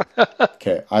Yes.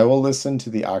 Okay, I will listen to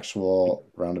the actual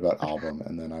Roundabout album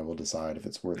and then I will decide if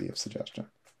it's worthy of suggestion.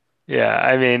 Yeah,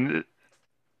 I mean,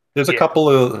 There's a Yeah.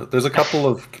 couple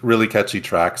of really catchy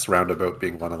tracks, Roundabout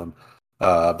being one of them.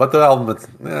 But the album,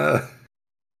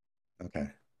 Okay.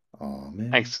 Oh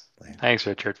man. Thanks. Lame. Thanks,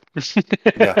 Richard.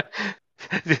 Yeah.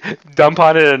 Dump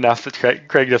on it enough that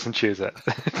Craig doesn't choose it.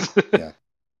 Yeah.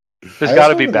 There's I got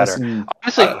to also be haven't better. listened-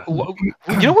 Honestly,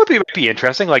 you know what might be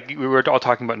interesting? Like we were all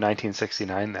talking about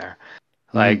 1969 there.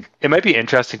 Like it might be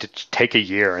interesting to take a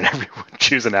year and everyone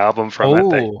choose an album from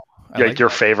it. Like your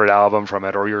favorite album from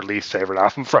it, or your least favorite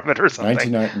album from it, or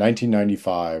something.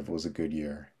 1995 was a good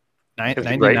year. It's a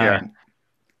 99. great year.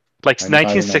 Like 95 and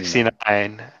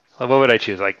 1969. What would I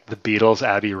choose? Like the Beatles'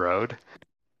 Abbey Road.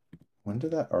 When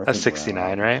did that Arthur That's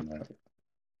 69, Brown right? come out?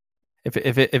 If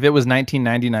it was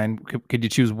 1999, could you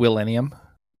choose Willennium?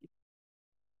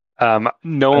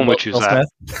 No one would choose Will that.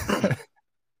 Smith?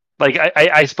 Like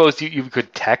I suppose you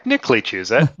could technically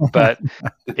choose it, but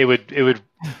it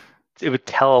would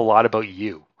tell a lot about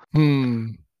you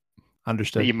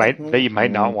Understood. that you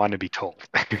might not want to be told.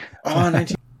 Oh,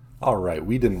 All right,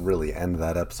 we didn't really end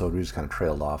that episode. We just kind of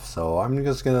trailed off. So I'm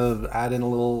just going to add in a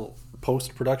little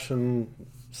post-production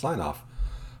sign-off.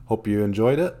 Hope you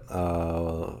enjoyed it.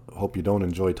 Hope you don't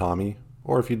enjoy Tommy.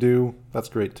 Or if you do, that's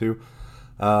great too.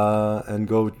 And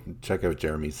go check out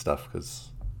Jeremy's stuff because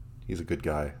he's a good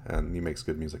guy and he makes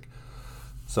good music.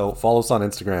 So follow us on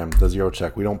Instagram, The Zero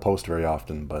Check. We don't post very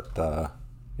often, but,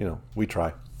 we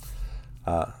try.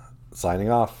 Signing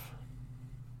off.